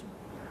process,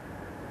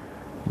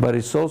 but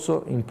it's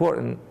also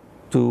important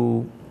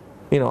to,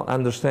 you know,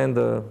 understand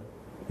the,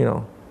 you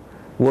know,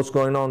 what's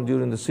going on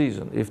during the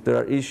season, if there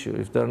are issues,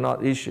 if there are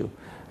not issues.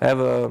 Have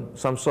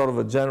some sort of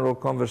a general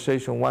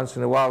conversation once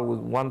in a while with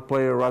one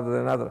player rather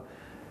than another.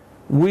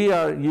 We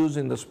are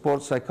using the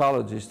sports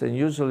psychologist, and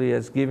usually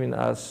it's giving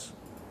us,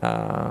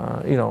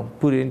 you know,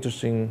 pretty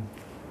interesting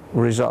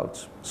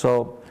results.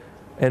 So,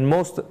 and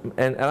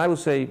I would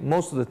say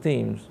most of the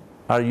teams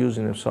are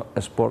using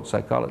a sports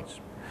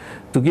psychologist.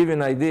 To give you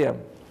an idea,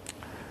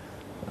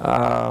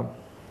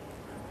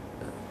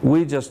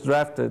 we just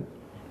drafted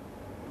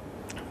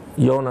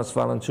Jonas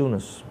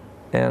Valanciunas,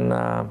 and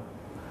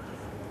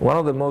one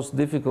of the most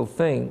difficult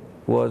things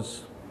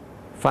was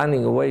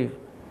finding a way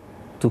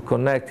to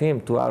connect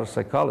him to our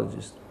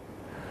psychologist,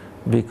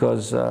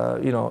 because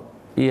you know,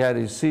 he had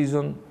his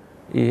season,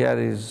 he had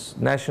his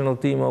national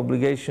team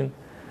obligation,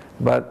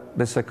 but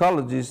the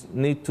psychologists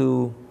need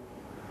to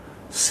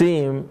see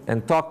him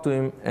and talk to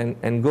him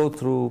and go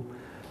through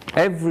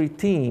every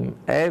team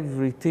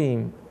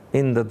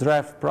in the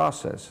draft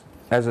process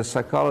as a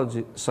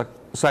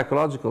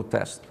psychological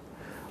test.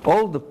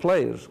 All the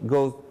players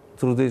go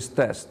through this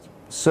test.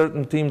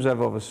 Certain teams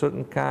have of a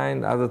certain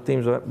kind, other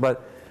teams are,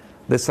 but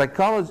the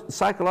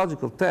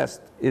psychological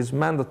test is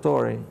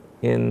mandatory,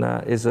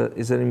 is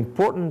an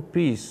important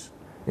piece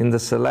in the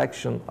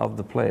selection of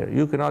the player.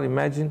 You cannot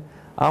imagine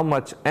how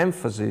much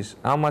emphasis,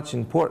 how much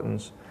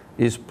importance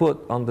is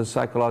put on the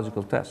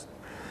psychological test.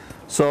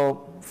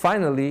 So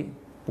finally,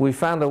 we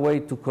found a way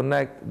to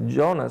connect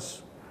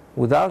Jonas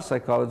with our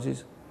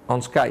psychologists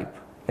on Skype,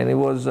 and it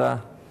was,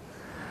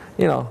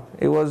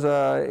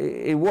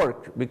 it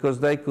worked because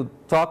they could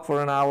talk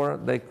for an hour,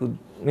 they could,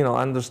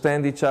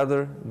 understand each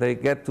other, they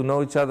get to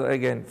know each other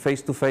again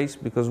face to face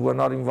because we're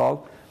not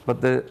involved, but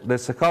the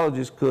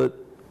psychologist could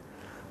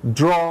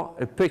draw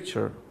a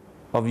picture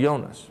of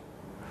Jonas.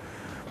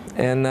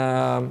 And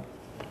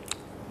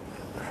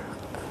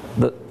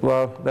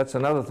well, that's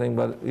another thing,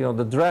 but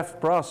the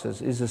draft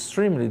process is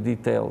extremely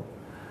detailed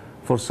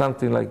for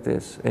something like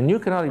this. And you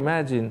cannot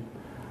imagine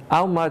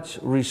how much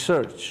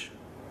research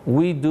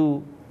we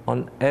do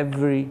on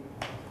every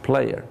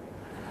player.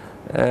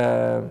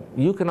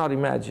 You cannot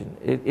imagine.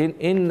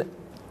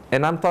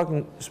 And I'm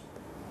talking,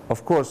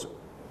 of course,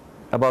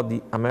 about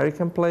the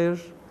American players,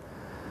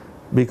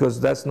 because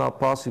that's not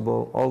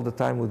possible all the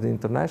time with the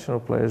international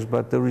players,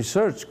 but the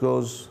research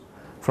goes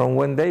from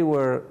when they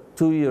were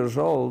 2 years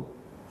old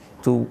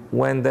to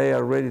when they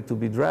are ready to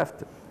be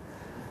drafted.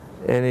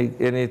 And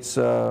it's,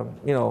 any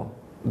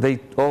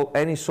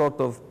sort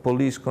of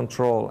police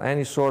control,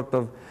 any sort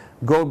of,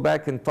 go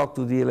back and talk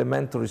to the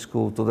elementary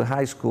school, to the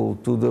high school,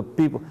 to the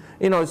people.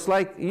 It's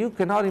like you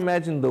cannot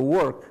imagine the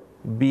work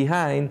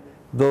behind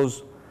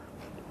those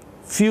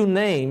few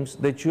names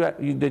that you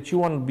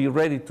want to be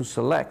ready to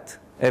select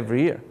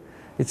every year.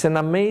 It's an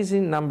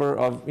amazing number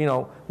of,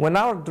 when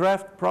our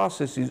draft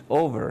process is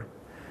over,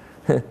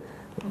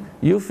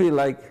 you feel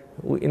like,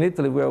 in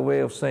Italy we have a way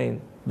of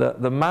saying,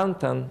 the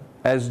mountain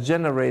has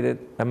generated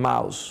a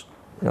mouse,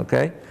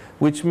 okay?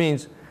 Which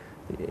means,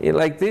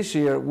 like this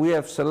year, we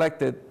have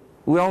selected,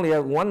 we only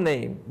have one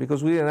name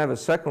because we didn't have a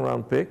second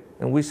round pick,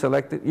 and we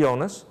selected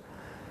Jonas.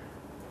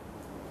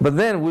 But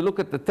then we look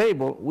at the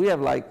table, we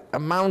have like a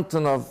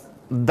mountain of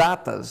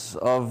datas,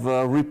 of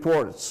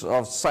reports,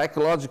 of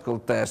psychological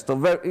tests,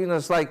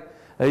 it's like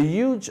a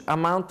huge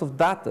amount of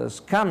data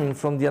coming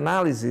from the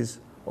analysis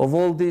of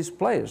all these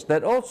players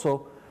that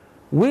also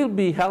will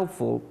be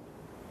helpful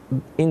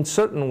in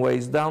certain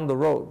ways down the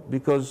road,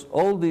 because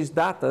all these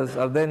data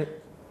are then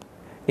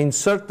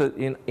inserted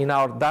in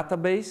our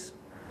database,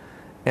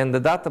 and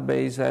the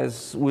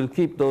database will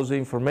keep those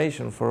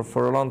information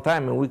for a long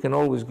time, and we can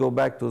always go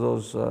back to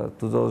those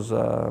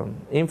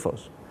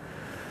infos.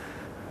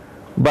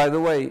 By the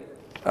way,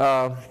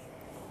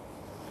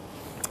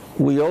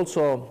 we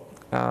also,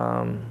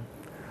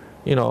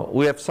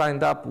 we have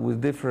signed up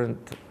with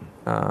different,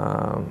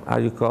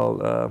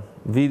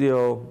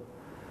 video,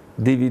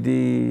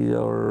 DVD,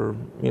 or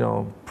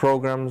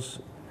programs,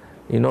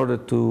 in order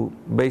to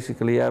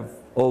basically have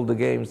all the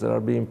games that are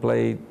being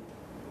played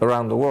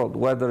around the world,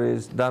 whether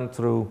it's done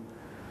through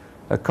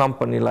a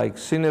company like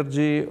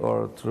Synergy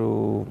or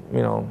through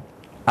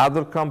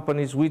other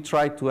companies. We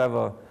try to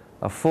have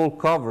a full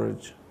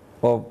coverage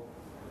of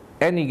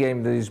any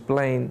game that is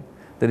played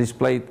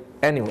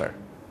anywhere.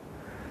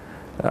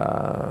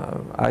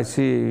 I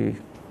see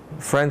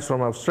friends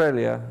from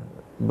Australia,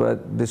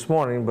 but this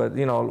morning,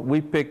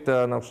 we picked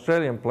an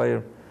Australian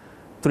player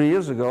 3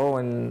 years ago,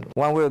 and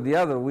one way or the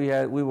other,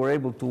 we were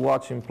able to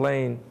watch him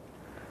playing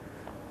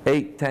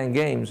 8-10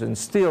 games, and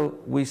still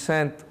we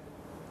sent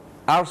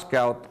our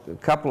scout a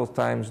couple of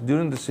times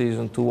during the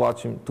season to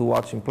watch him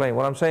playing.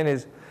 What I'm saying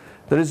is,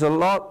 there is a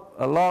lot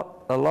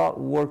of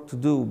work to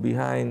do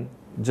behind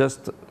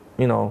just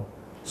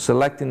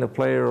selecting a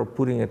player or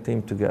putting a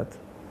team together.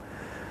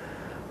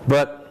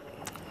 But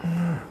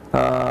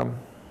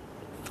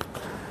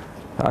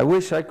I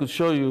wish I could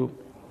show you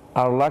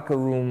our locker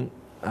room.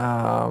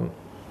 The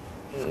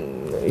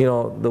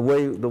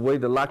way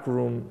the locker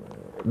room,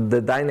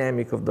 the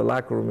dynamic of the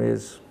locker room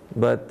is.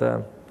 But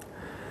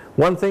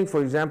one thing,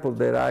 for example,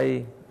 that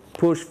I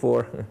pushed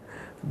for,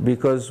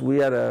 because we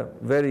had a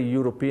very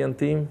European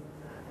team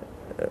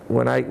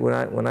when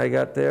I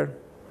got there.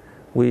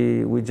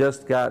 We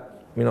just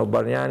got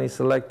Bargnani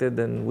selected,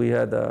 and we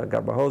had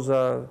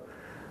Garbajosa,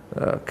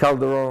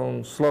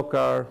 Calderon,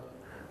 Slokar,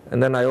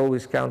 and then I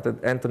always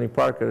counted Anthony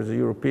Parker as a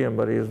European,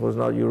 but he was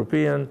not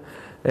European.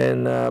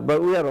 And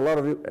but we had a lot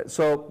of,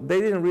 so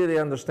they didn't really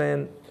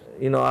understand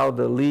how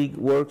the league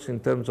works in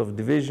terms of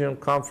division,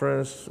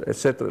 conference,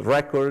 etc.,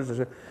 records,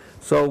 etc.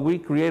 So we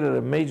created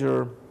a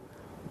major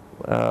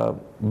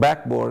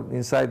backboard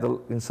inside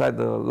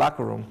the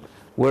locker room,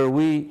 where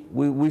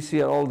we see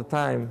it all the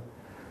time,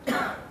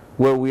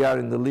 where we are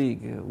in the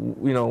league,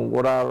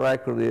 what our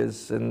record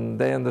is, and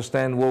they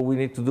understand what we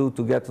need to do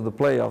to get to the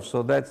playoffs.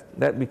 So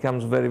that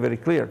becomes very, very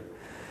clear.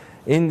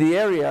 In the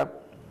area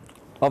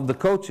of the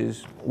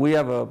coaches, we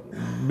have a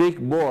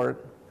big board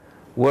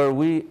where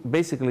we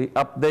basically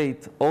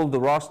update all the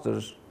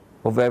rosters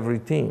of every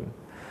team.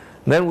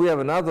 Then we have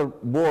another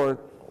board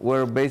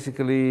where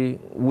basically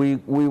we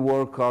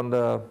work on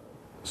the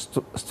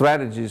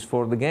strategies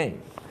for the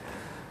game.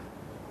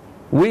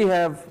 We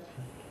have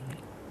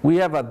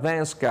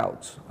advanced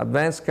scouts.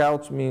 Advanced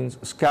scouts means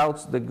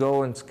scouts that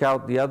go and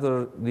scout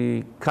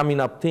the coming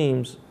up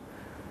teams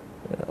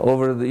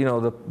over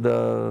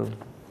the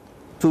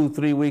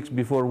 2-3 weeks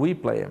before we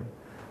play them.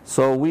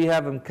 So we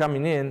have them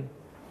coming in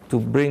to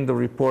bring the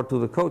report to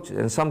the coaches,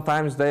 and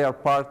sometimes they are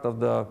part of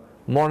the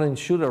morning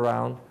shoot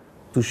around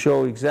to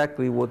show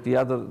exactly what the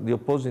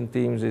opposing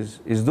teams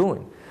is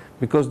doing.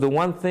 Because the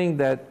one thing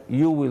that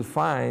you will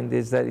find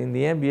is that in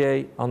the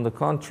NBA, on the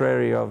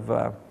contrary of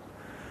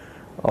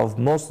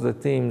most of the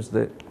teams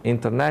that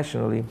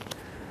internationally,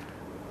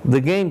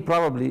 the game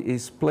probably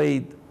is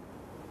played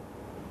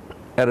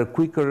at a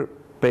quicker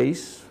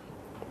pace,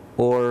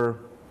 or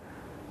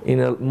in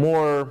a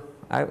more,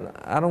 I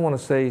don't want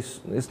to say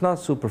it's not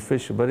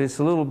superficial, but it's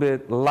a little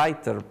bit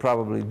lighter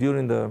probably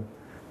during the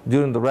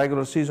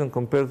regular season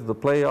compared to the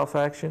playoff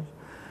action.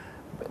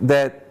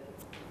 That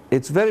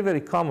it's very,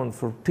 very common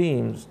for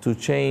teams to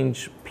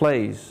change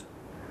plays,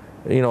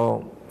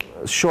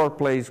 short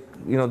plays,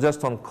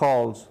 just on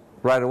calls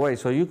right away.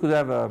 So you could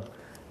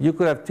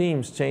have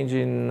teams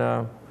changing,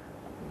 I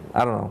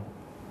don't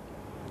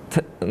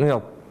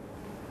know,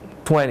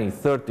 20,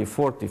 30,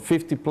 40,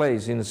 50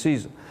 plays in a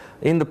season.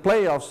 In the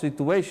playoff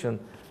situation,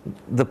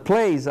 the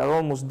plays are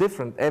almost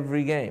different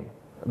every game.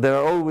 There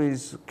are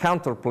always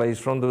counter plays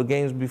from the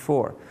games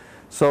before.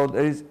 So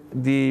there is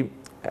the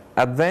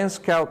advanced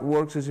scout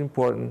works is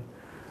important.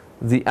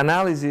 The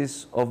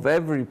analysis of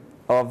every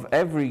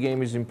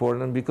game is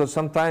important, because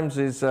sometimes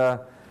I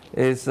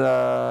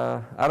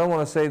don't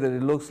want to say that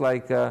it looks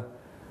like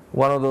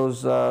one of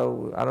those,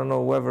 I don't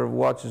know whoever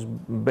watches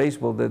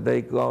baseball that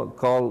they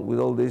call with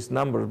all these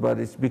numbers, but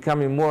it's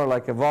becoming more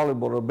like a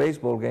volleyball or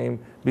baseball game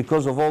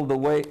because of all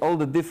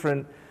the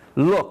different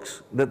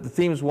looks that the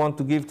teams want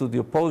to give to the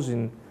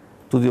opposing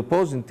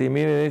team,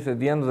 even if at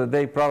the end of the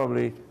day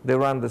probably they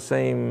run the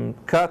same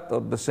cut or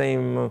the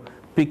same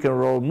pick and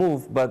roll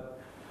move, but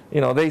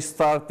they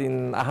start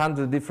in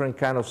 100 different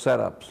kind of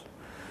setups.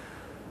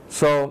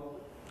 So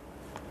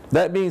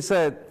that being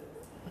said,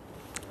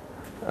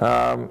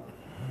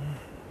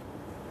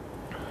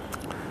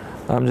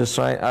 I'm just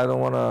trying. I don't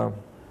want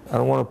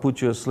to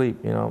put you asleep.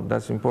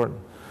 That's important.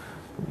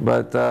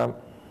 But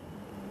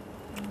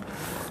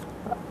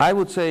I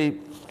would say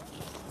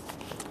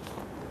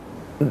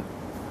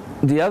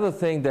the other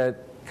thing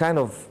that kind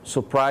of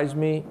surprised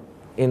me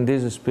in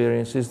this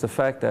experience is the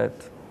fact that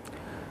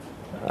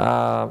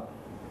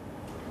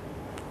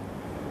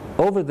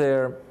over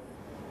there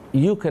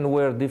you can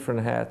wear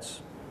different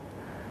hats,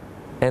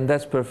 and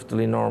that's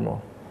perfectly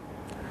normal.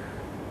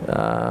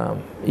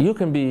 You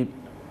can be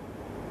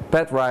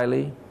Pat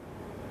Riley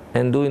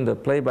and doing the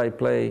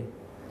play-by-play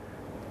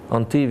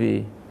on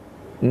TV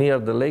near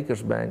the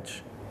Lakers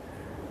bench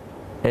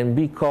and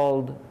be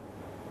called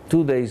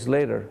 2 days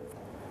later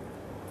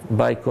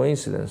by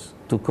coincidence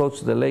to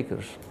coach the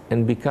Lakers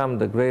and become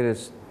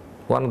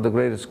one of the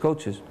greatest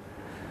coaches,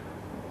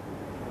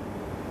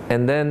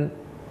 and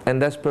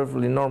that's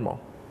perfectly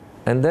normal.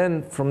 And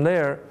then from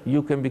there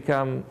you can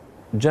become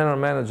general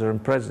manager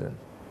and president,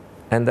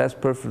 and that's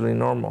perfectly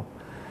normal.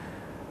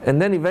 And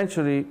then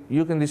eventually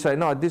you can decide,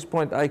 no, at this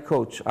point I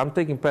coach. I'm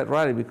taking Pat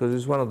Riley because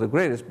he's one of the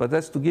greatest, but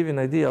that's to give you an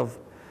idea of,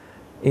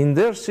 in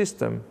their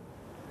system,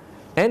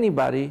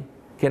 anybody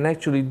can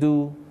actually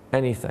do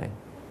anything.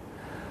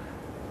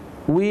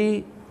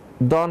 We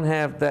don't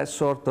have that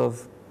sort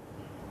of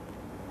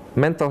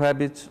mental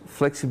habits,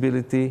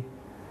 flexibility,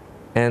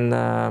 and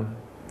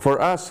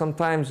for us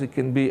sometimes it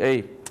can be,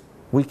 hey,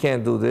 we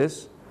can't do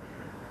this,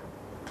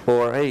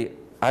 or hey,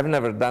 I've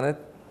never done it.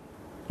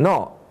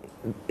 No.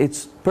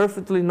 It's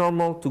perfectly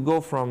normal to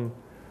go from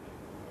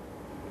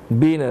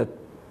being a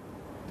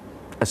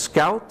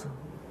scout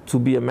to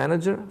be a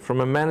manager,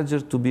 from a manager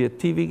to be a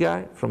TV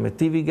guy, from a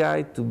TV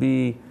guy to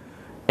be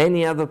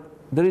any other.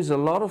 There is a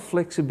lot of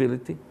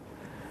flexibility.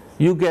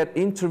 You get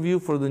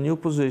interviewed for the new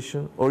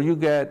position, or you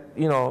get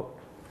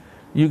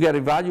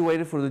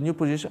evaluated for the new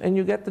position, and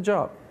you get the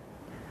job.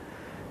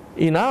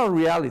 In our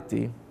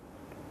reality,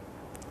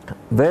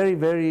 very,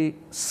 very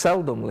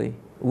seldomly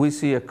we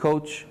see a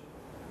coach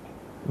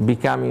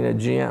becoming a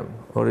GM,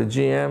 or a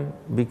GM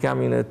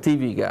becoming a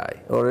TV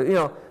guy, or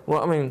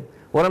well, I mean,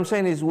 what I'm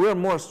saying is we're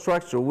more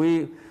structured.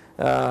 We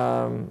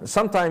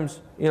sometimes,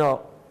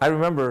 I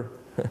remember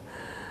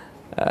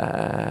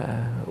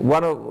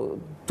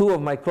two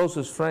of my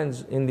closest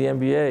friends in the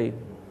NBA,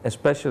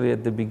 especially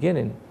at the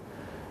beginning,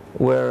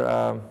 were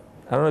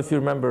I don't know if you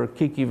remember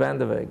Kiki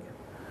Vandeweghe.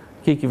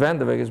 Kiki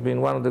Vandeweghe has been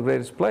one of the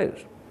greatest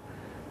players,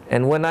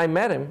 and when I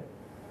met him,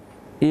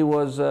 he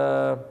was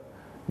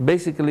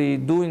basically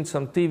doing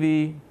some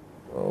TV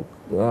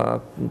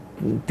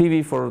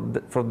for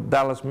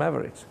Dallas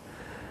Mavericks.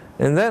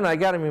 And then I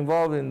got him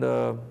involved in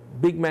the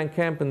big man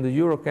camp and the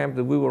Euro camp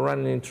that we were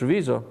running in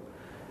Treviso.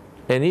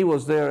 And he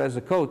was there as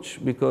a coach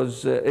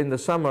because in the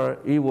summer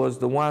he was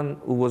the one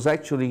who was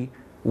actually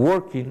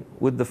working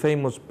with the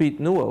famous Pete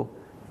Newell.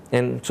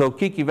 And so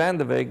Kiki Van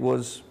de Weg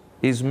was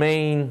his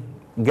main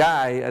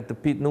guy at the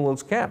Pete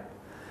Newell's camp.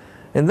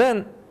 And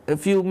then a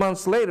few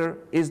months later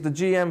is the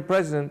GM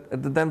president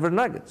at the Denver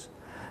Nuggets.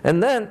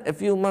 And then a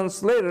few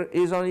months later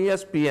is on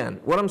ESPN.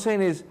 What I'm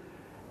saying is,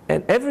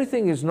 and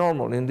everything is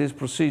normal in this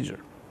procedure.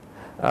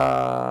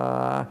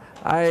 I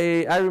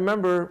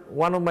remember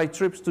one of my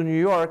trips to New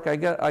York, I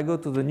go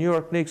to the New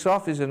York Knicks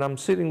office and I'm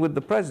sitting with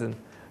the president,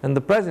 and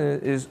the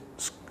president is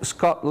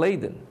Scott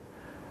Layden.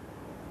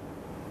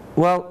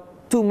 Well,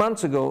 2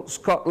 months ago,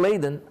 Scott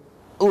Layden,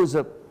 who is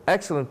an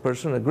excellent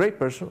person, a great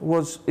person,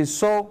 is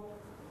so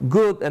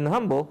good and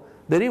humble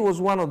that he was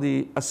one of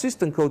the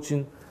assistant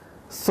coaching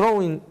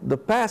throwing the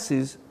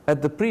passes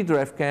at the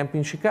pre-draft camp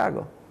in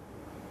Chicago.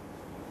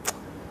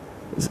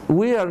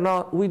 We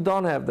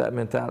don't have that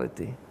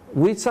mentality.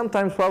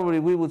 Sometimes probably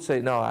we would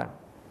say, no,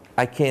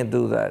 I can't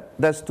do that.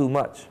 That's too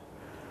much.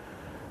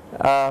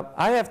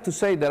 I have to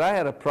say that I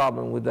had a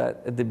problem with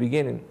that at the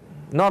beginning.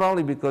 Not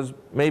only because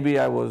maybe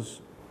I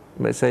was,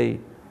 let's say,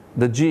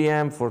 the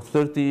GM for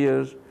 30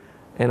 years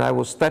and I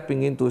was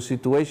stepping into a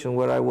situation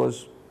where I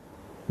was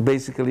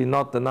basically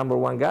not the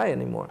 #1 guy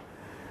anymore.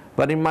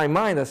 But in my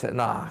mind I said,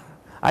 nah,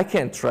 I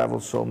can't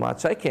travel so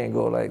much. I can't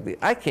go like this.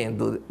 I can't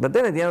do it. But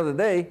then at the end of the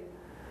day,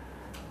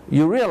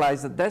 you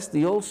realize that that's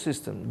the old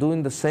system,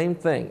 doing the same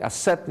thing,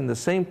 accepting the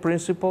same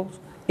principles,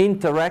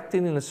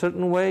 interacting in a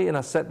certain way, and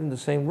accepting the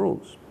same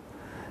rules.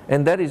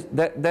 And that is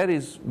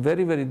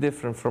very, very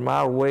different from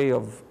our way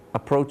of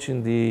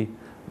approaching the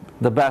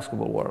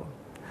basketball world.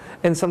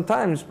 And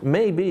sometimes,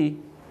 maybe,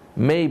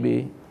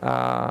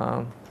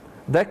 that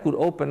could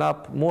open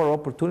up more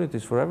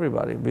opportunities for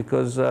everybody,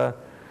 because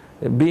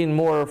being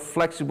more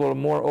flexible,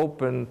 more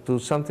open to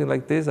something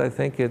like this, I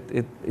think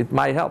it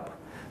might help.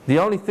 The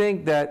only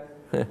thing that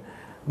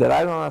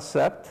I don't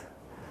accept,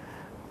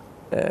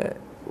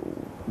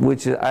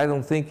 which I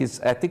don't think is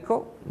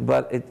ethical,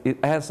 but it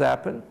has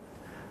happened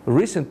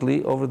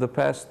recently over the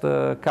past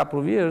couple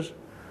of years.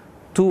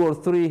 2 or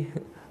 3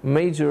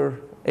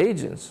 major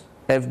agents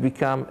have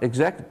become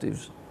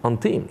executives on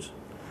teams.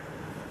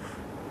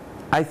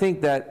 I think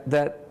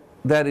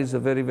that is a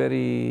very,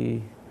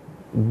 very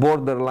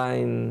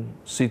borderline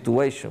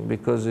situation,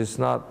 because it's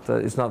not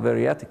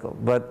very ethical.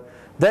 But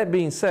that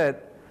being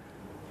said,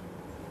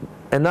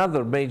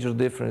 another major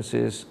difference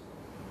is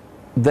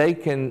they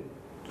can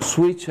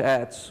switch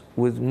hats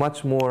with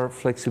much more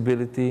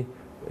flexibility.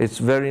 It's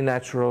very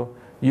natural.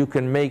 You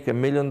can make $1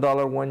 million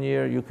one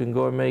year. You can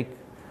go and make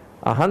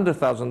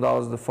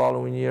 $100,000 the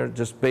following year,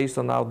 just based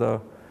on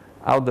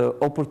how the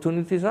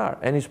opportunities are,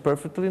 and it's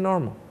perfectly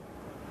normal.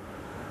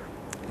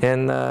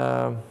 And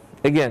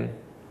again,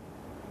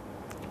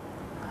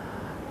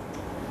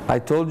 I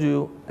told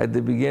you at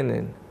the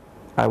beginning,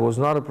 I was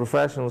not a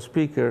professional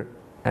speaker,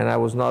 and I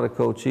was not a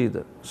coach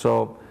either.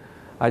 So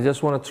I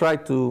just want to try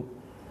to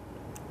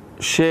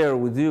share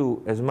with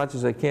you as much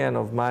as I can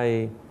of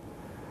my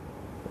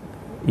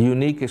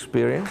unique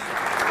experience.